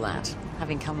end of all that,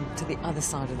 having come to the other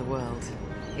side of the world,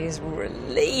 is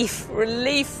relief.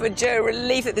 Relief for Joe,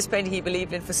 relief that this painting he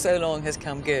believed in for so long has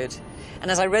come good. And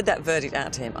as I read that verdict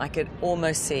out to him, I could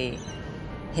almost see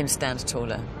him stand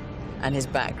taller and his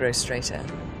back grow straighter.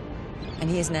 And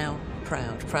he is now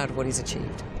proud of what he's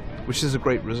achieved. Which is a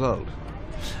great result.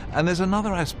 And there's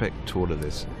another aspect to all of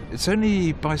this. It's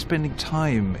only by spending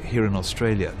time here in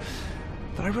Australia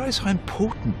that I realise how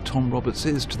important Tom Roberts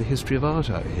is to the history of art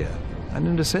out here. And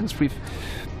in a sense, we've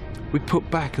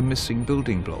put back a missing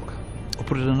building block. Or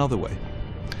put it another way,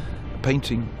 a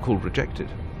painting called Rejected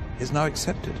is now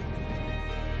accepted.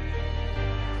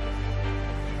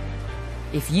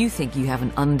 If you think you have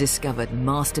an undiscovered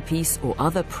masterpiece or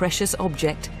other precious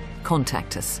object,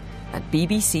 contact us at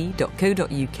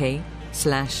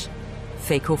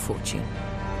bbc.co.uk/fakeorfortune.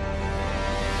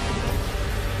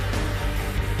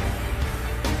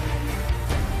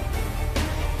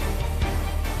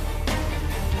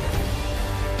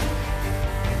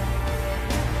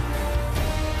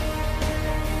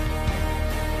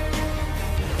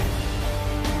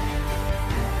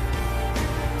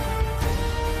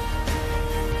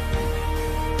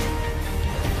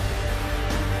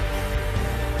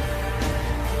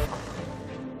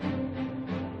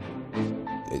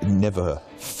 It never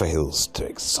fails to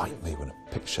excite me when a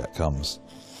picture comes.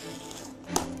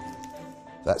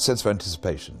 That sense of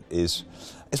anticipation is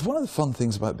one of the fun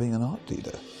things about being an art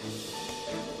dealer.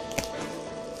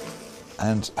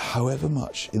 And however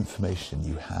much information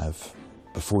you have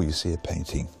before you see a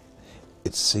painting,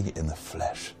 it's seeing it in the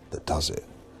flesh that does it.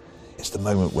 It's the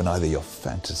moment when either your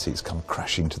fantasies come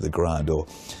crashing to the ground or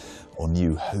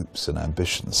new hopes and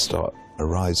ambitions start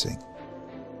arising.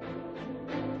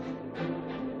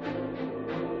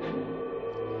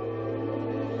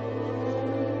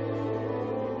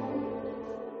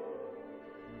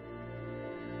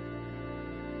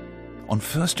 On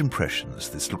first impressions,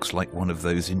 this looks like one of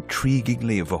those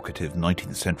intriguingly evocative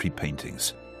 19th century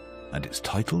paintings, and it's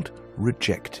titled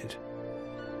Rejected.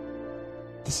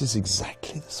 This is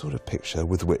exactly the sort of picture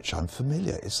with which I'm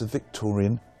familiar. It's a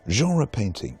Victorian genre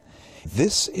painting.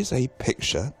 This is a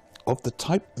picture of the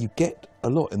type you get a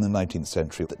lot in the 19th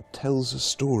century that tells a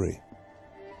story.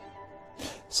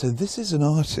 So this is an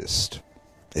artist,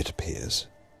 it appears.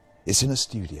 It's in a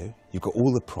studio, you've got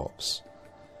all the props.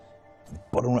 In the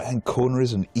bottom right-hand corner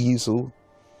is an easel.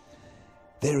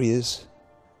 There he is,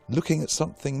 looking at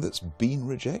something that's been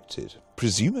rejected,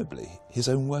 presumably his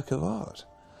own work of art.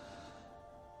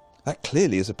 That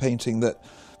clearly is a painting that,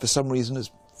 for some reason,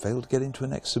 has failed to get into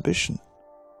an exhibition.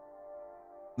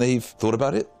 They've thought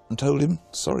about it and told him,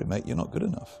 sorry mate, you're not good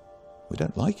enough. We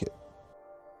don't like it.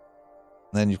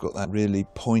 And then you've got that really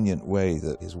poignant way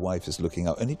that his wife is looking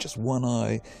up, only just one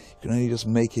eye, you can only just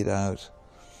make it out,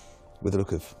 with a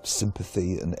look of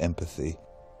sympathy and empathy.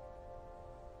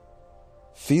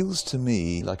 Feels to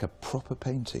me like a proper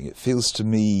painting. It feels to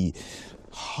me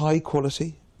high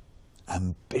quality,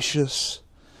 ambitious,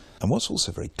 and what's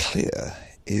also very clear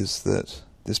is that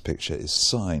this picture is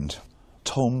signed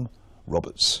Tom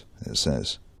Roberts, it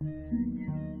says.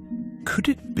 Could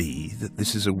it be that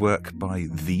this is a work by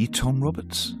the Tom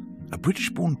Roberts, a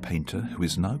British-born painter who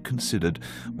is now considered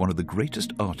one of the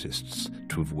greatest artists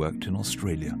to have worked in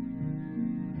Australia?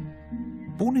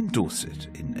 Born in Dorset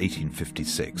in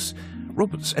 1856,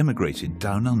 Roberts emigrated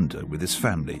down under with his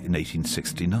family in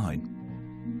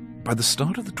 1869. By the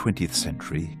start of the 20th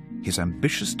century, his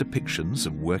ambitious depictions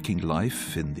of working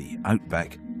life in the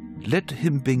outback led to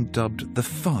him being dubbed the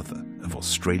father of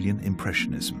Australian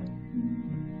Impressionism.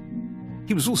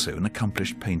 He was also an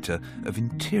accomplished painter of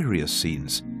interior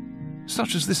scenes,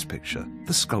 such as this picture,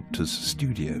 The Sculptor's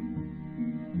Studio.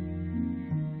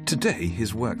 Today,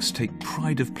 his works take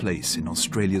pride of place in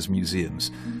Australia's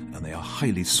museums, and they are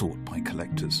highly sought by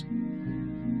collectors.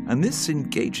 And this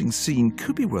engaging scene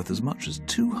could be worth as much as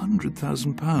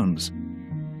 £200,000.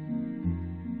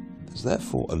 There's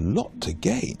therefore a lot to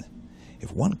gain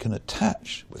if one can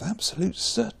attach with absolute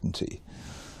certainty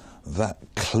that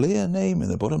clear name in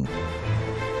the bottom.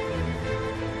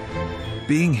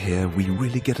 Being here, we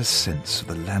really get a sense of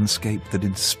the landscape that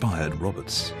inspired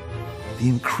Roberts. The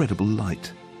incredible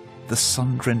light, the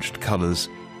sun-drenched colours,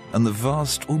 and the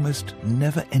vast, almost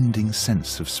never-ending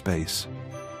sense of space.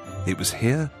 It was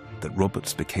here that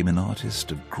Roberts became an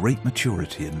artist of great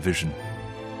maturity and vision.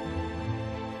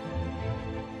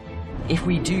 If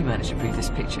we do manage to prove this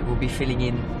picture, we'll be filling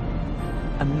in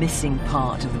a missing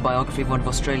part of the biography of one of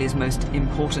Australia's most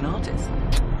important artists.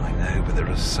 I know, but there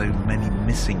are so many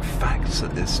missing facts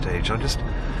at this stage. I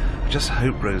just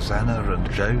hope Rosanna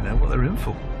and Joe know what they're in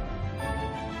for.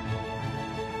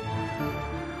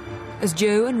 As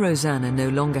Joe and Rosanna no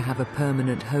longer have a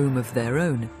permanent home of their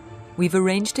own, we've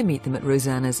arranged to meet them at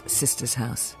Rosanna's sister's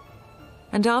house.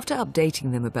 And after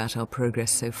updating them about our progress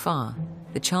so far,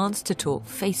 the chance to talk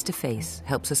face to face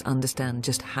helps us understand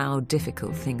just how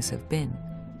difficult things have been.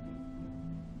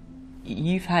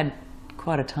 You've had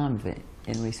quite a time of it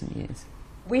in recent years.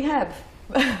 We have.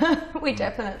 We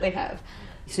definitely have.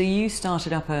 So you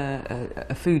started up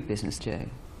a food business, Joe?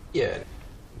 Yeah,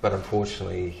 but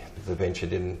unfortunately the venture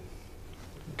didn't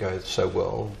go so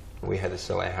well. We had to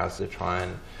sell our house to try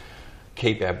and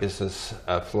keep our business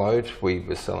afloat. We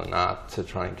were selling art to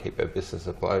try and keep our business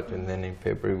afloat, and then in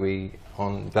February,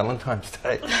 on Valentine's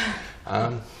Day,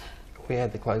 we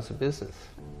had to close the business.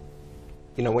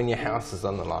 You know, when your house is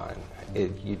on the line,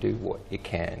 you do what you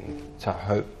can to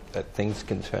hope that things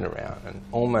can turn around, and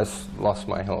almost lost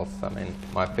my health. I mean,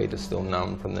 my feet are still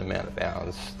numb from the amount of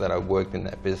hours that I worked in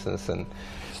that business, and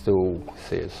still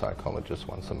see a psychologist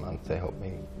once a month to help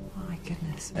me. My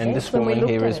goodness. And this woman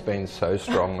here has been so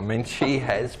strong. I mean, she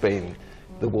has been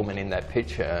the woman in that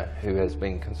picture who has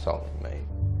been consulting me.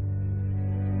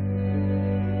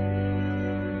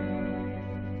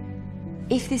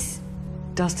 If this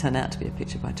does turn out to be a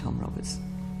picture by Tom Roberts,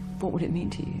 what would it mean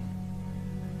to you?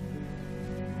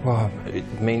 Well, it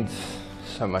means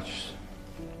so much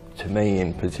to me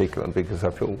in particular because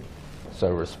I feel so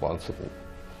responsible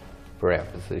for our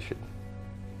position.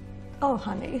 Oh,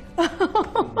 honey.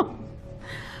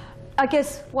 I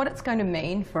guess what it's going to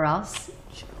mean for us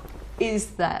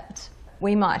is that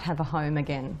we might have a home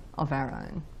again of our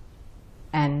own.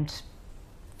 And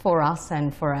for us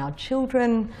and for our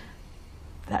children,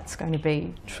 that's going to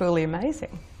be truly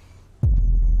amazing.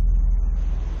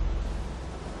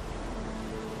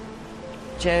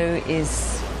 Joe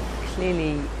is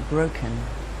clearly broken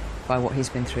by what he's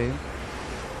been through.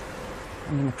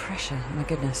 I mean, the pressure, my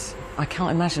goodness. I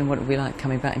can't imagine what it would be like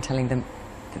coming back and telling them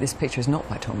that this picture is not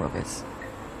by Tom Roberts.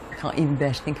 I can't even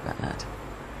bear to think about that.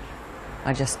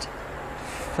 I just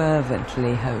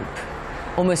fervently hope,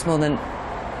 almost more than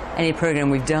any programme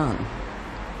we've done,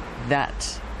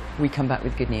 that we come back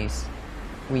with good news.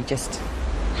 We just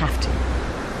have to.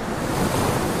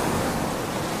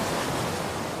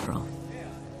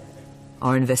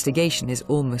 Our investigation is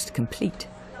almost complete.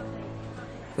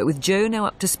 But with Joe now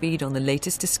up to speed on the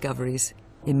latest discoveries,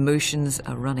 emotions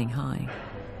are running high.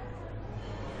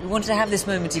 We wanted to have this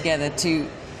moment together to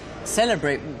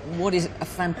celebrate what is a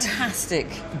fantastic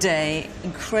day,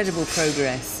 incredible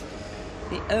progress.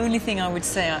 The only thing I would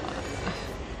say,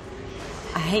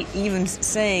 I hate even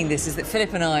saying this, is that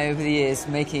Philip and I, over the years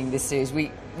making this series, we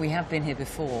have been here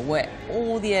before, where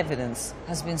all the evidence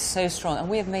has been so strong, and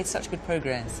we have made such good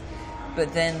progress.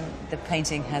 But then the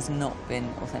painting has not been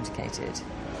authenticated.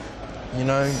 You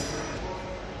know,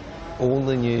 all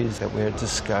the news that we're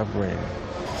discovering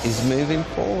is moving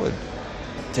forward.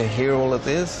 To hear all of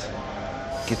this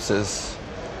gives us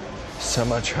so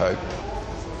much hope.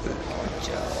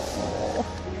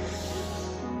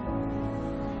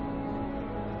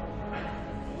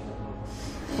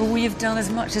 Well, we have done as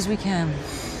much as we can.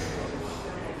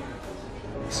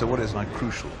 So what is now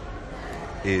crucial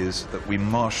is that we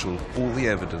marshal all the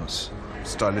evidence,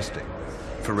 stylistic,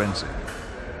 forensic,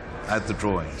 add the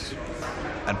drawings,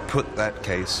 and put that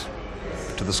case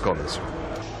to the scholars.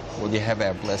 Will you have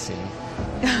our blessing?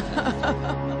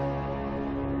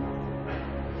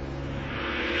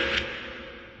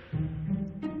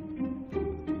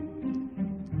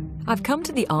 I've come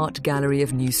to the Art Gallery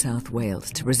of New South Wales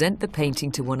to present the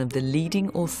painting to one of the leading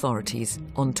authorities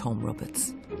on Tom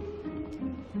Roberts.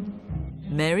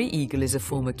 Mary Eagle is a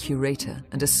former curator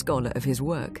and a scholar of his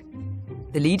work.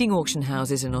 The leading auction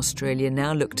houses in Australia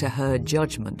now look to her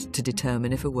judgment to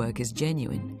determine if a work is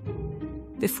genuine.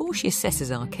 Before she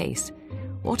assesses our case,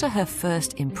 what are her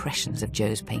first impressions of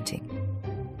Joe's painting?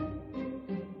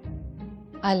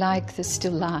 I like the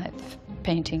still life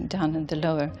painting down in the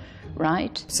lower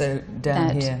right. So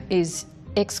down here. That is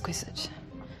exquisite.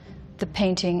 The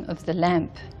painting of the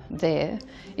lamp there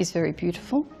is very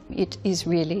beautiful. It is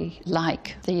really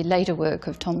like the later work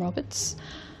of Tom Roberts.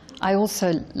 I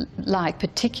also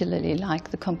particularly like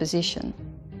the composition.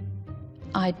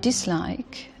 I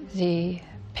dislike the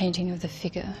painting of the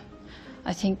figure.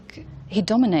 I think he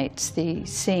dominates the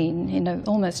scene in an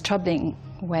almost troubling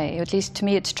way. At least to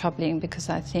me it's troubling because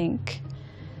I think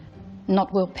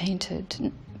not well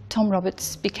painted. Tom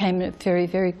Roberts became a very,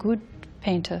 very good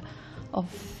painter of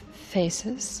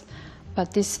faces,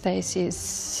 but this face is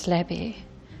slabby.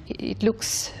 It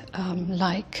looks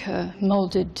like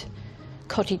moulded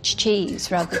cottage cheese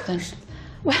rather than...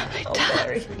 Well, it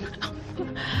does.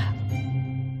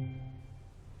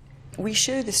 We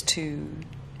show this to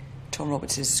Tom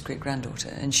Roberts' great-granddaughter,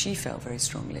 and she felt very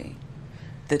strongly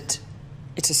that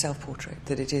it's a self-portrait,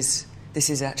 that this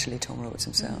is actually Tom Roberts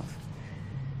himself.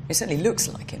 It certainly looks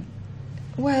like him.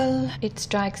 Well, it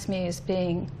strikes me as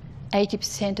being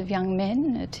 80% of young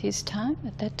men at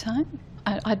that time.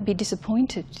 I'd be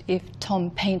disappointed if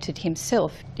Tom painted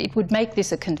himself. It would make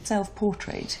this a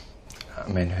self-portrait. I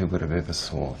mean, who would have ever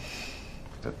thought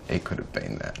that it could have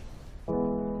been that?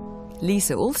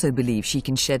 Lisa also believes she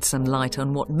can shed some light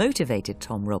on what motivated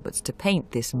Tom Roberts to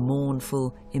paint this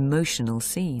mournful, emotional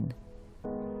scene.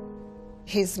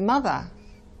 His mother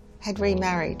had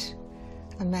remarried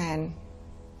a man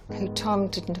who Tom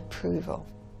didn't approve of.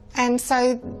 And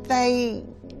so they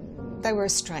were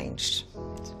estranged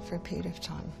for a period of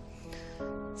time.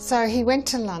 So he went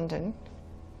to London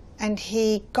and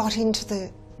he got into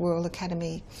the Royal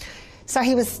Academy. So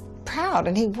he was proud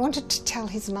and he wanted to tell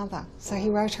his mother. So he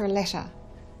wrote her a letter.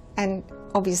 And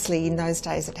obviously in those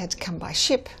days it had to come by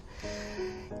ship.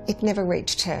 It never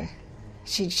reached her.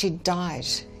 She died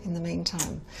in the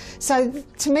meantime. So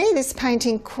to me this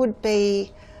painting could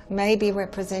be maybe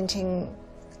representing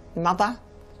mother,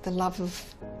 the love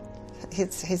of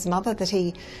his mother that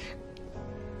he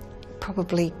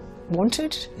probably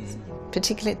wanted,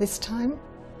 particularly at this time.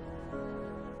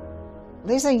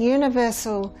 These are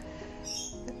universal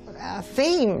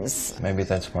themes. Maybe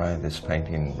that's why this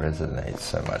painting resonates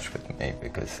so much with me,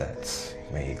 because that's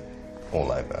me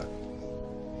all over.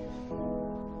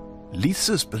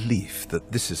 Lisa's belief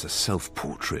that this is a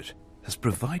self-portrait has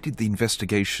provided the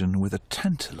investigation with a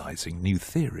tantalising new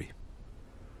theory.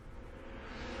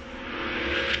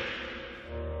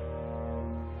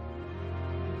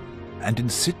 And in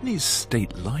Sydney's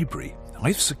State Library,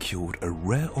 I've secured a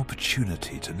rare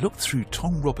opportunity to look through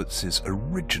Tom Roberts'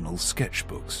 original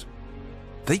sketchbooks.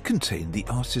 They contain the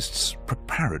artist's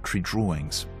preparatory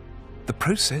drawings. The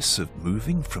process of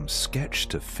moving from sketch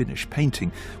to finished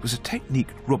painting was a technique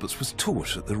Roberts was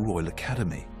taught at the Royal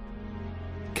Academy.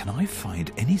 Can I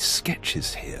find any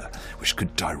sketches here which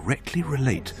could directly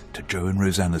relate to Joe and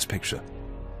Rosanna's picture?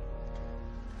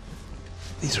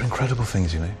 These are incredible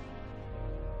things, you know.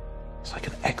 It's like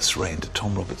an X-ray into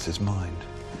Tom Roberts' mind.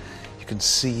 You can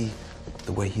see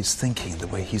the way he's thinking, the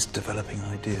way he's developing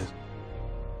ideas.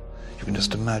 You can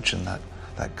just imagine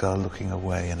that girl looking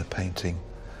away in a painting,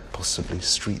 possibly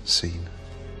street scene.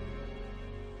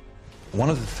 One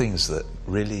of the things that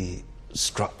really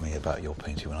struck me about your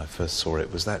painting when I first saw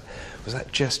it was that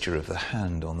gesture of the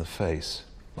hand on the face,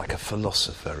 like a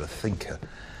philosopher, a thinker.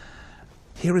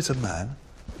 Here is a man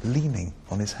leaning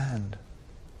on his hand.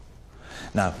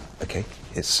 Now, okay,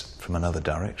 it's from another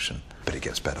direction, but it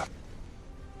gets better.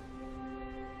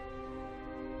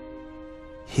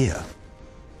 Here,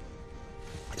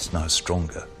 it's now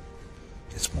stronger.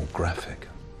 It's more graphic.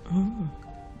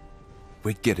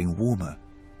 We're getting warmer.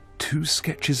 2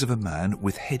 sketches of a man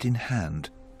with head in hand,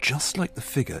 just like the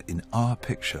figure in our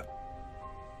picture.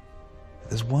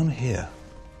 There's one here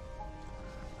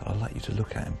that I'd like you to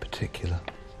look at in particular.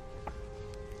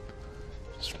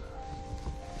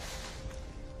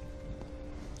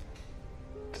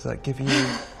 Does that give you...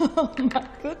 Oh my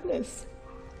goodness.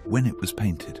 When it was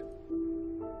painted.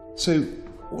 So,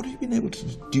 what have you been able to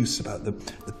deduce about the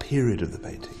period of the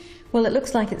painting? Well, it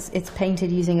looks like it's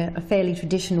painted using a fairly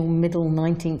traditional middle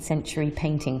 19th century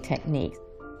painting technique.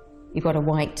 You've got a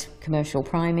white commercial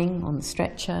priming on the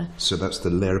stretcher. So that's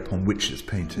the layer upon which it's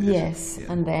painted? Yes,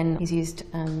 yeah. And then he's used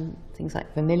things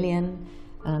like vermilion,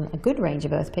 a good range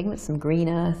of earth pigments, some green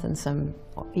earth and some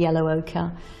yellow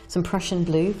ochre, some Prussian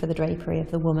blue for the drapery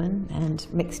of the woman, and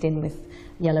mixed in with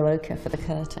yellow ochre for the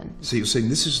curtain. So you're saying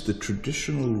this is the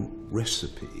traditional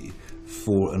recipe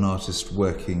for an artist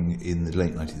working in the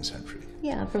late 19th century?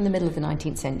 Yeah, from the middle of the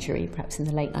 19th century, perhaps in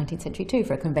the late 19th century too,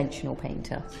 for a conventional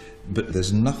painter. But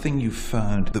there's nothing you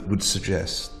found that would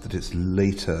suggest that it's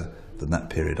later than that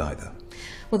period either?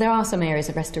 Well, there are some areas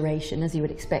of restoration, as you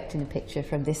would expect in a picture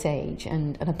from this age,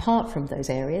 and apart from those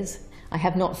areas, I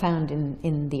have not found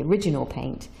in the original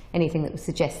paint anything that would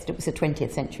suggest it was a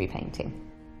 20th century painting.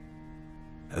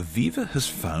 Aviva has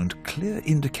found clear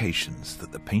indications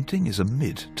that the painting is a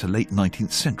mid to late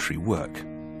 19th century work.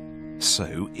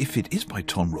 So, if it is by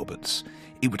Tom Roberts,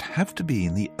 it would have to be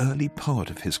in the early part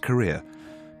of his career,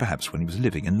 perhaps when he was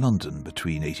living in London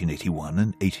between 1881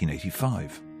 and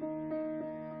 1885.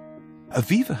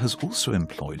 Aviva has also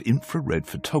employed infrared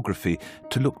photography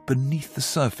to look beneath the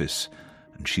surface,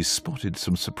 and she's spotted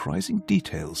some surprising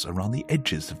details around the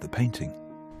edges of the painting.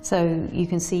 So you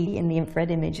can see in the infrared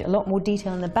image a lot more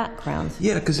detail in the background.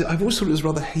 Yeah, because I've always thought it was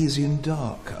rather hazy and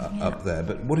dark up there,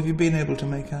 but what have you been able to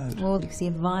make out? Well, you can see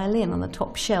a violin on the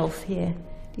top shelf here.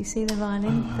 Do you see the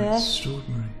violin there?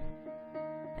 Extraordinary.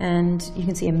 And you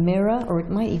can see a mirror, or it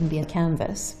might even be a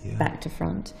canvas, back to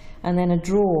front, and then a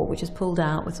drawer which is pulled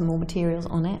out with some more materials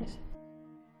on it.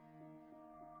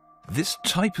 This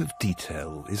type of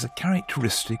detail is a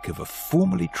characteristic of a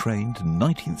formally trained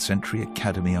 19th century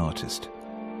Academy artist.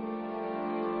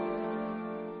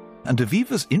 And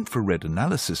Aviva's infrared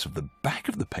analysis of the back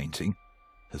of the painting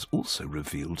has also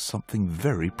revealed something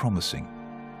very promising.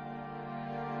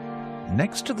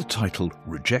 Next to the title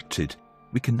Rejected,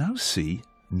 we can now see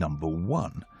number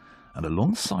 1, and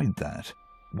alongside that,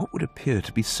 what would appear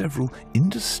to be several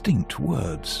indistinct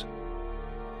words.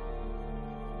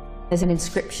 There's an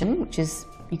inscription, which is,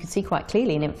 you can see quite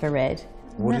clearly in infrared.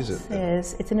 What is it?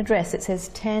 It's an address. It says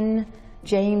 10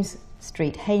 James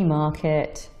Street,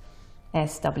 Haymarket,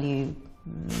 SW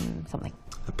something.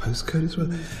 A postcode as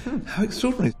well? How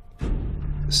extraordinary.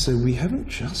 So we haven't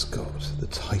just got the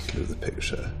title of the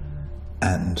picture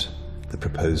and the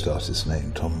proposed artist's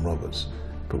name, Tom Roberts,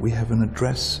 but we have an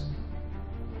address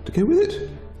to go with it.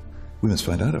 We must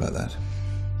find out about that.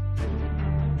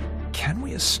 Can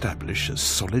we establish a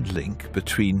solid link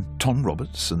between Tom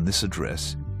Roberts and this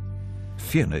address?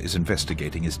 Fiona is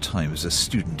investigating his time as a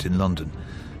student in London,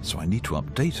 so I need to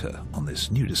update her on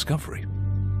this new discovery.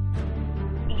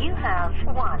 You have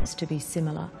 1. To be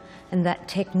similar, and that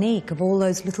technique of all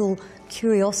those little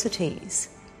curiosities.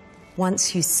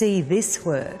 Once you see this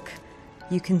work,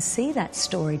 you can see that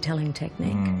storytelling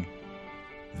technique.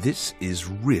 This is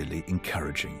really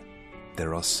encouraging.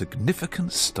 There are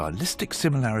significant stylistic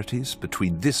similarities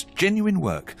between this genuine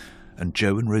work and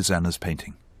Joe and Rosanna's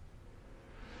painting.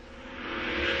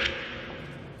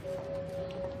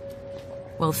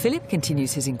 While Philip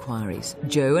continues his inquiries,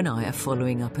 Joe and I are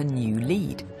following up a new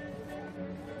lead.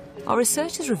 Our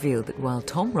research has revealed that while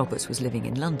Tom Roberts was living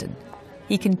in London,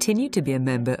 he continued to be a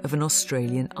member of an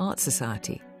Australian art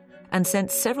society and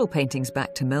sent several paintings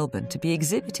back to Melbourne to be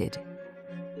exhibited.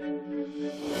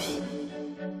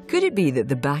 Could it be that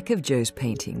the back of Joe's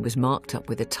painting was marked up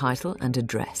with a title and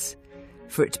address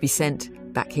for it to be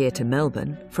sent back here to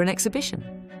Melbourne for an exhibition?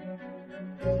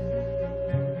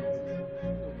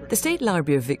 The State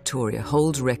Library of Victoria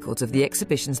holds records of the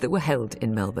exhibitions that were held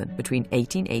in Melbourne between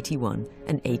 1881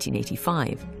 and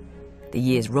 1885, the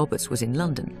years Roberts was in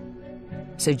London.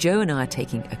 So Joe and I are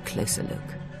taking a closer look.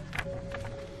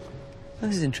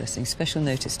 This is interesting. Special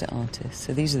notice to artists.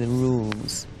 So these are the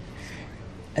rules.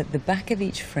 At the back of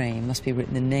each frame must be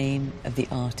written the name of the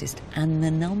artist and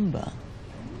the number.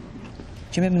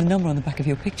 Do you remember the number on the back of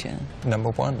your picture?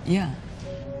 Number 1. Yeah.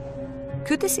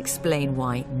 Could this explain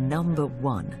why number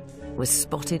 1 was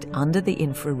spotted under the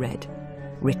infrared,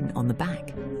 written on the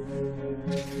back?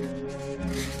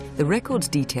 The records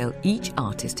detail each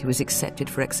artist who was accepted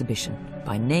for exhibition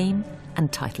by name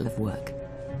and title of work.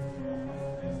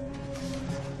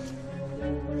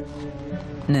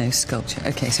 No, sculpture.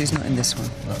 Okay, so he's not in this one.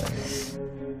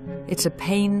 It's a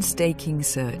painstaking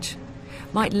search.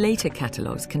 Might later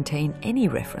catalogues contain any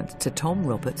reference to Tom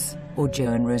Roberts or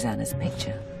Joe and Rosanna's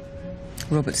picture?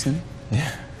 Robertson?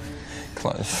 Yeah,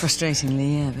 close.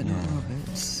 Frustratingly, yeah, but not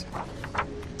Roberts.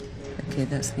 Okay,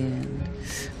 that's the end.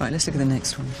 Right, let's look at the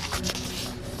next one.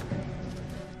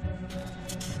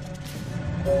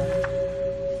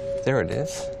 There it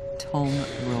is. Tom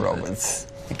Roberts.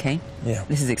 Okay. Yeah.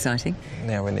 This is exciting.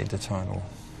 Now we need the title.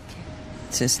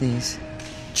 So it's these.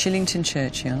 Chillington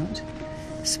Churchyard,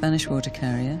 Spanish water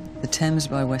carrier, the Thames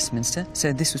by Westminster.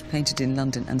 So this was painted in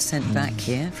London and sent back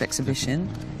here for exhibition.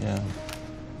 Yeah.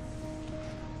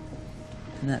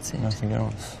 And that's it. Nothing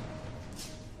else.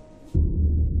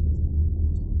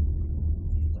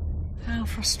 How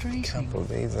frustrating. Can't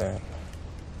believe that.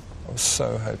 I was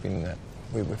so hoping that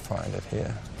we would find it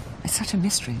here. It's such a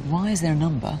mystery. Why is there a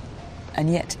number and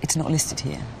yet it's not listed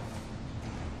here?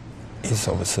 It's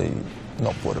obviously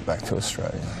not brought it back to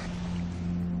Australia.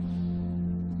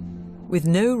 With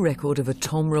no record of a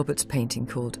Tom Roberts painting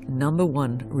called Number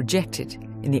 1 Rejected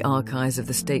in the archives of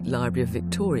the State Library of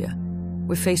Victoria,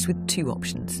 we're faced with two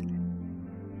options.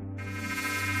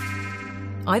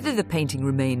 Either the painting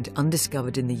remained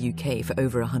undiscovered in the UK for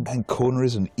over 100... And corner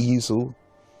is an easel.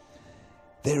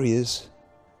 There he is,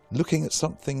 looking at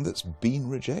something that's been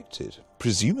rejected,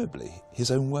 presumably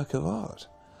his own work of art.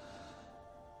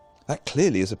 That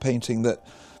clearly is a painting that,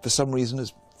 for some reason,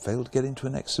 has failed to get into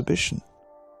an exhibition.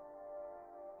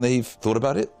 They've thought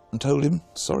about it and told him,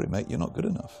 sorry, mate, you're not good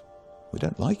enough. We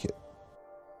don't like it.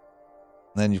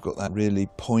 And then you've got that really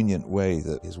poignant way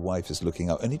that his wife is looking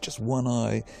up, and just one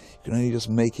eye, you can only just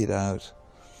make it out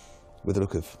with a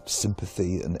look of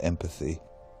sympathy and empathy.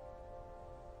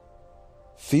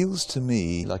 Feels to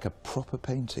me like a proper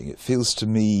painting. It feels to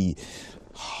me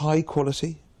high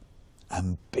quality,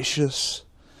 ambitious,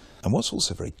 And what's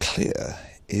also very clear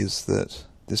is that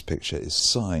this picture is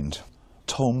signed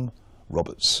Tom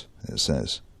Roberts, it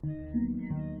says.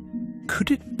 Could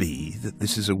it be that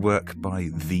this is a work by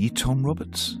the Tom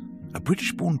Roberts, a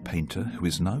British-born painter who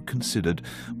is now considered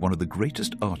one of the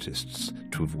greatest artists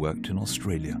to have worked in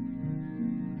Australia?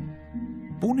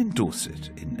 Born in Dorset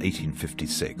in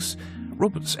 1856,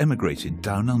 Roberts emigrated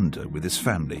down under with his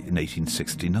family in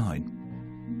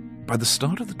 1869. By the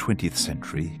start of the 20th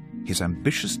century, his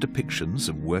ambitious depictions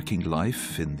of working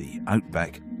life in the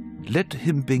outback led to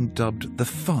him being dubbed the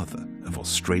father of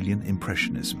Australian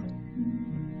Impressionism.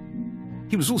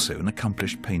 He was also an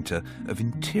accomplished painter of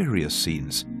interior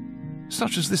scenes,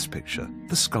 such as this picture,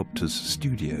 The Sculptor's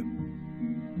Studio.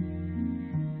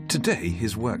 Today,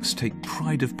 his works take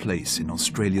pride of place in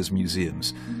Australia's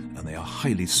museums, and they are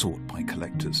highly sought by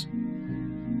collectors.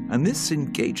 And this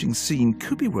engaging scene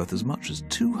could be worth as much as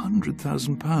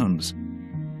 £200,000.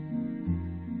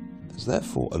 There's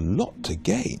therefore a lot to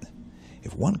gain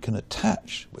if one can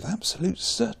attach with absolute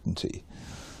certainty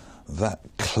that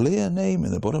clear name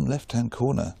in the bottom left-hand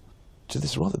corner to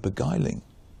this rather beguiling,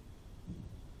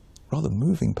 rather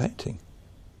moving painting.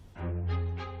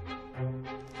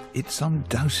 It's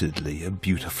undoubtedly a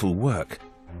beautiful work,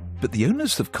 but the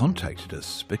owners have contacted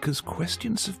us because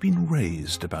questions have been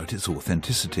raised about its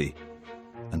authenticity,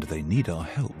 and they need our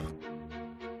help.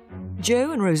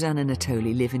 Joe and Rosanna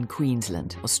Natoli live in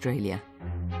Queensland, Australia.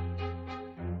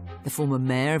 The former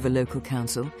mayor of a local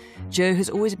council, Joe has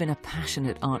always been a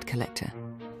passionate art collector.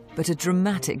 But a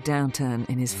dramatic downturn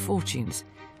in his fortunes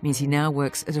means he now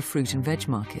works at a fruit and veg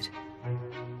market.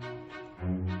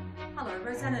 Hello,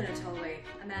 Rosanna Natoli.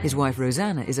 His wife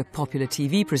Rosanna is a popular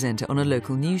TV presenter on a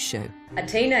local news show. A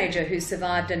teenager who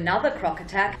survived another croc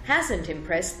attack hasn't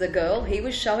impressed the girl he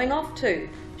was showing off to.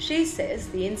 She says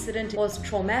the incident was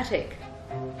traumatic.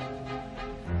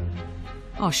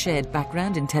 Our shared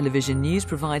background in television news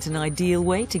provides an ideal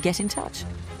way to get in touch.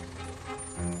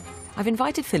 I've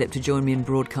invited Philip to join me in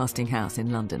Broadcasting House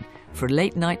in London for a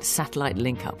late-night satellite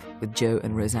link-up with Joe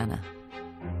and Rosanna.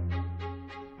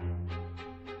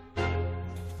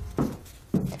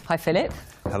 Hi, Philip.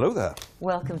 Hello there.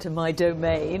 Welcome to my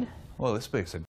domain. Well, this makes a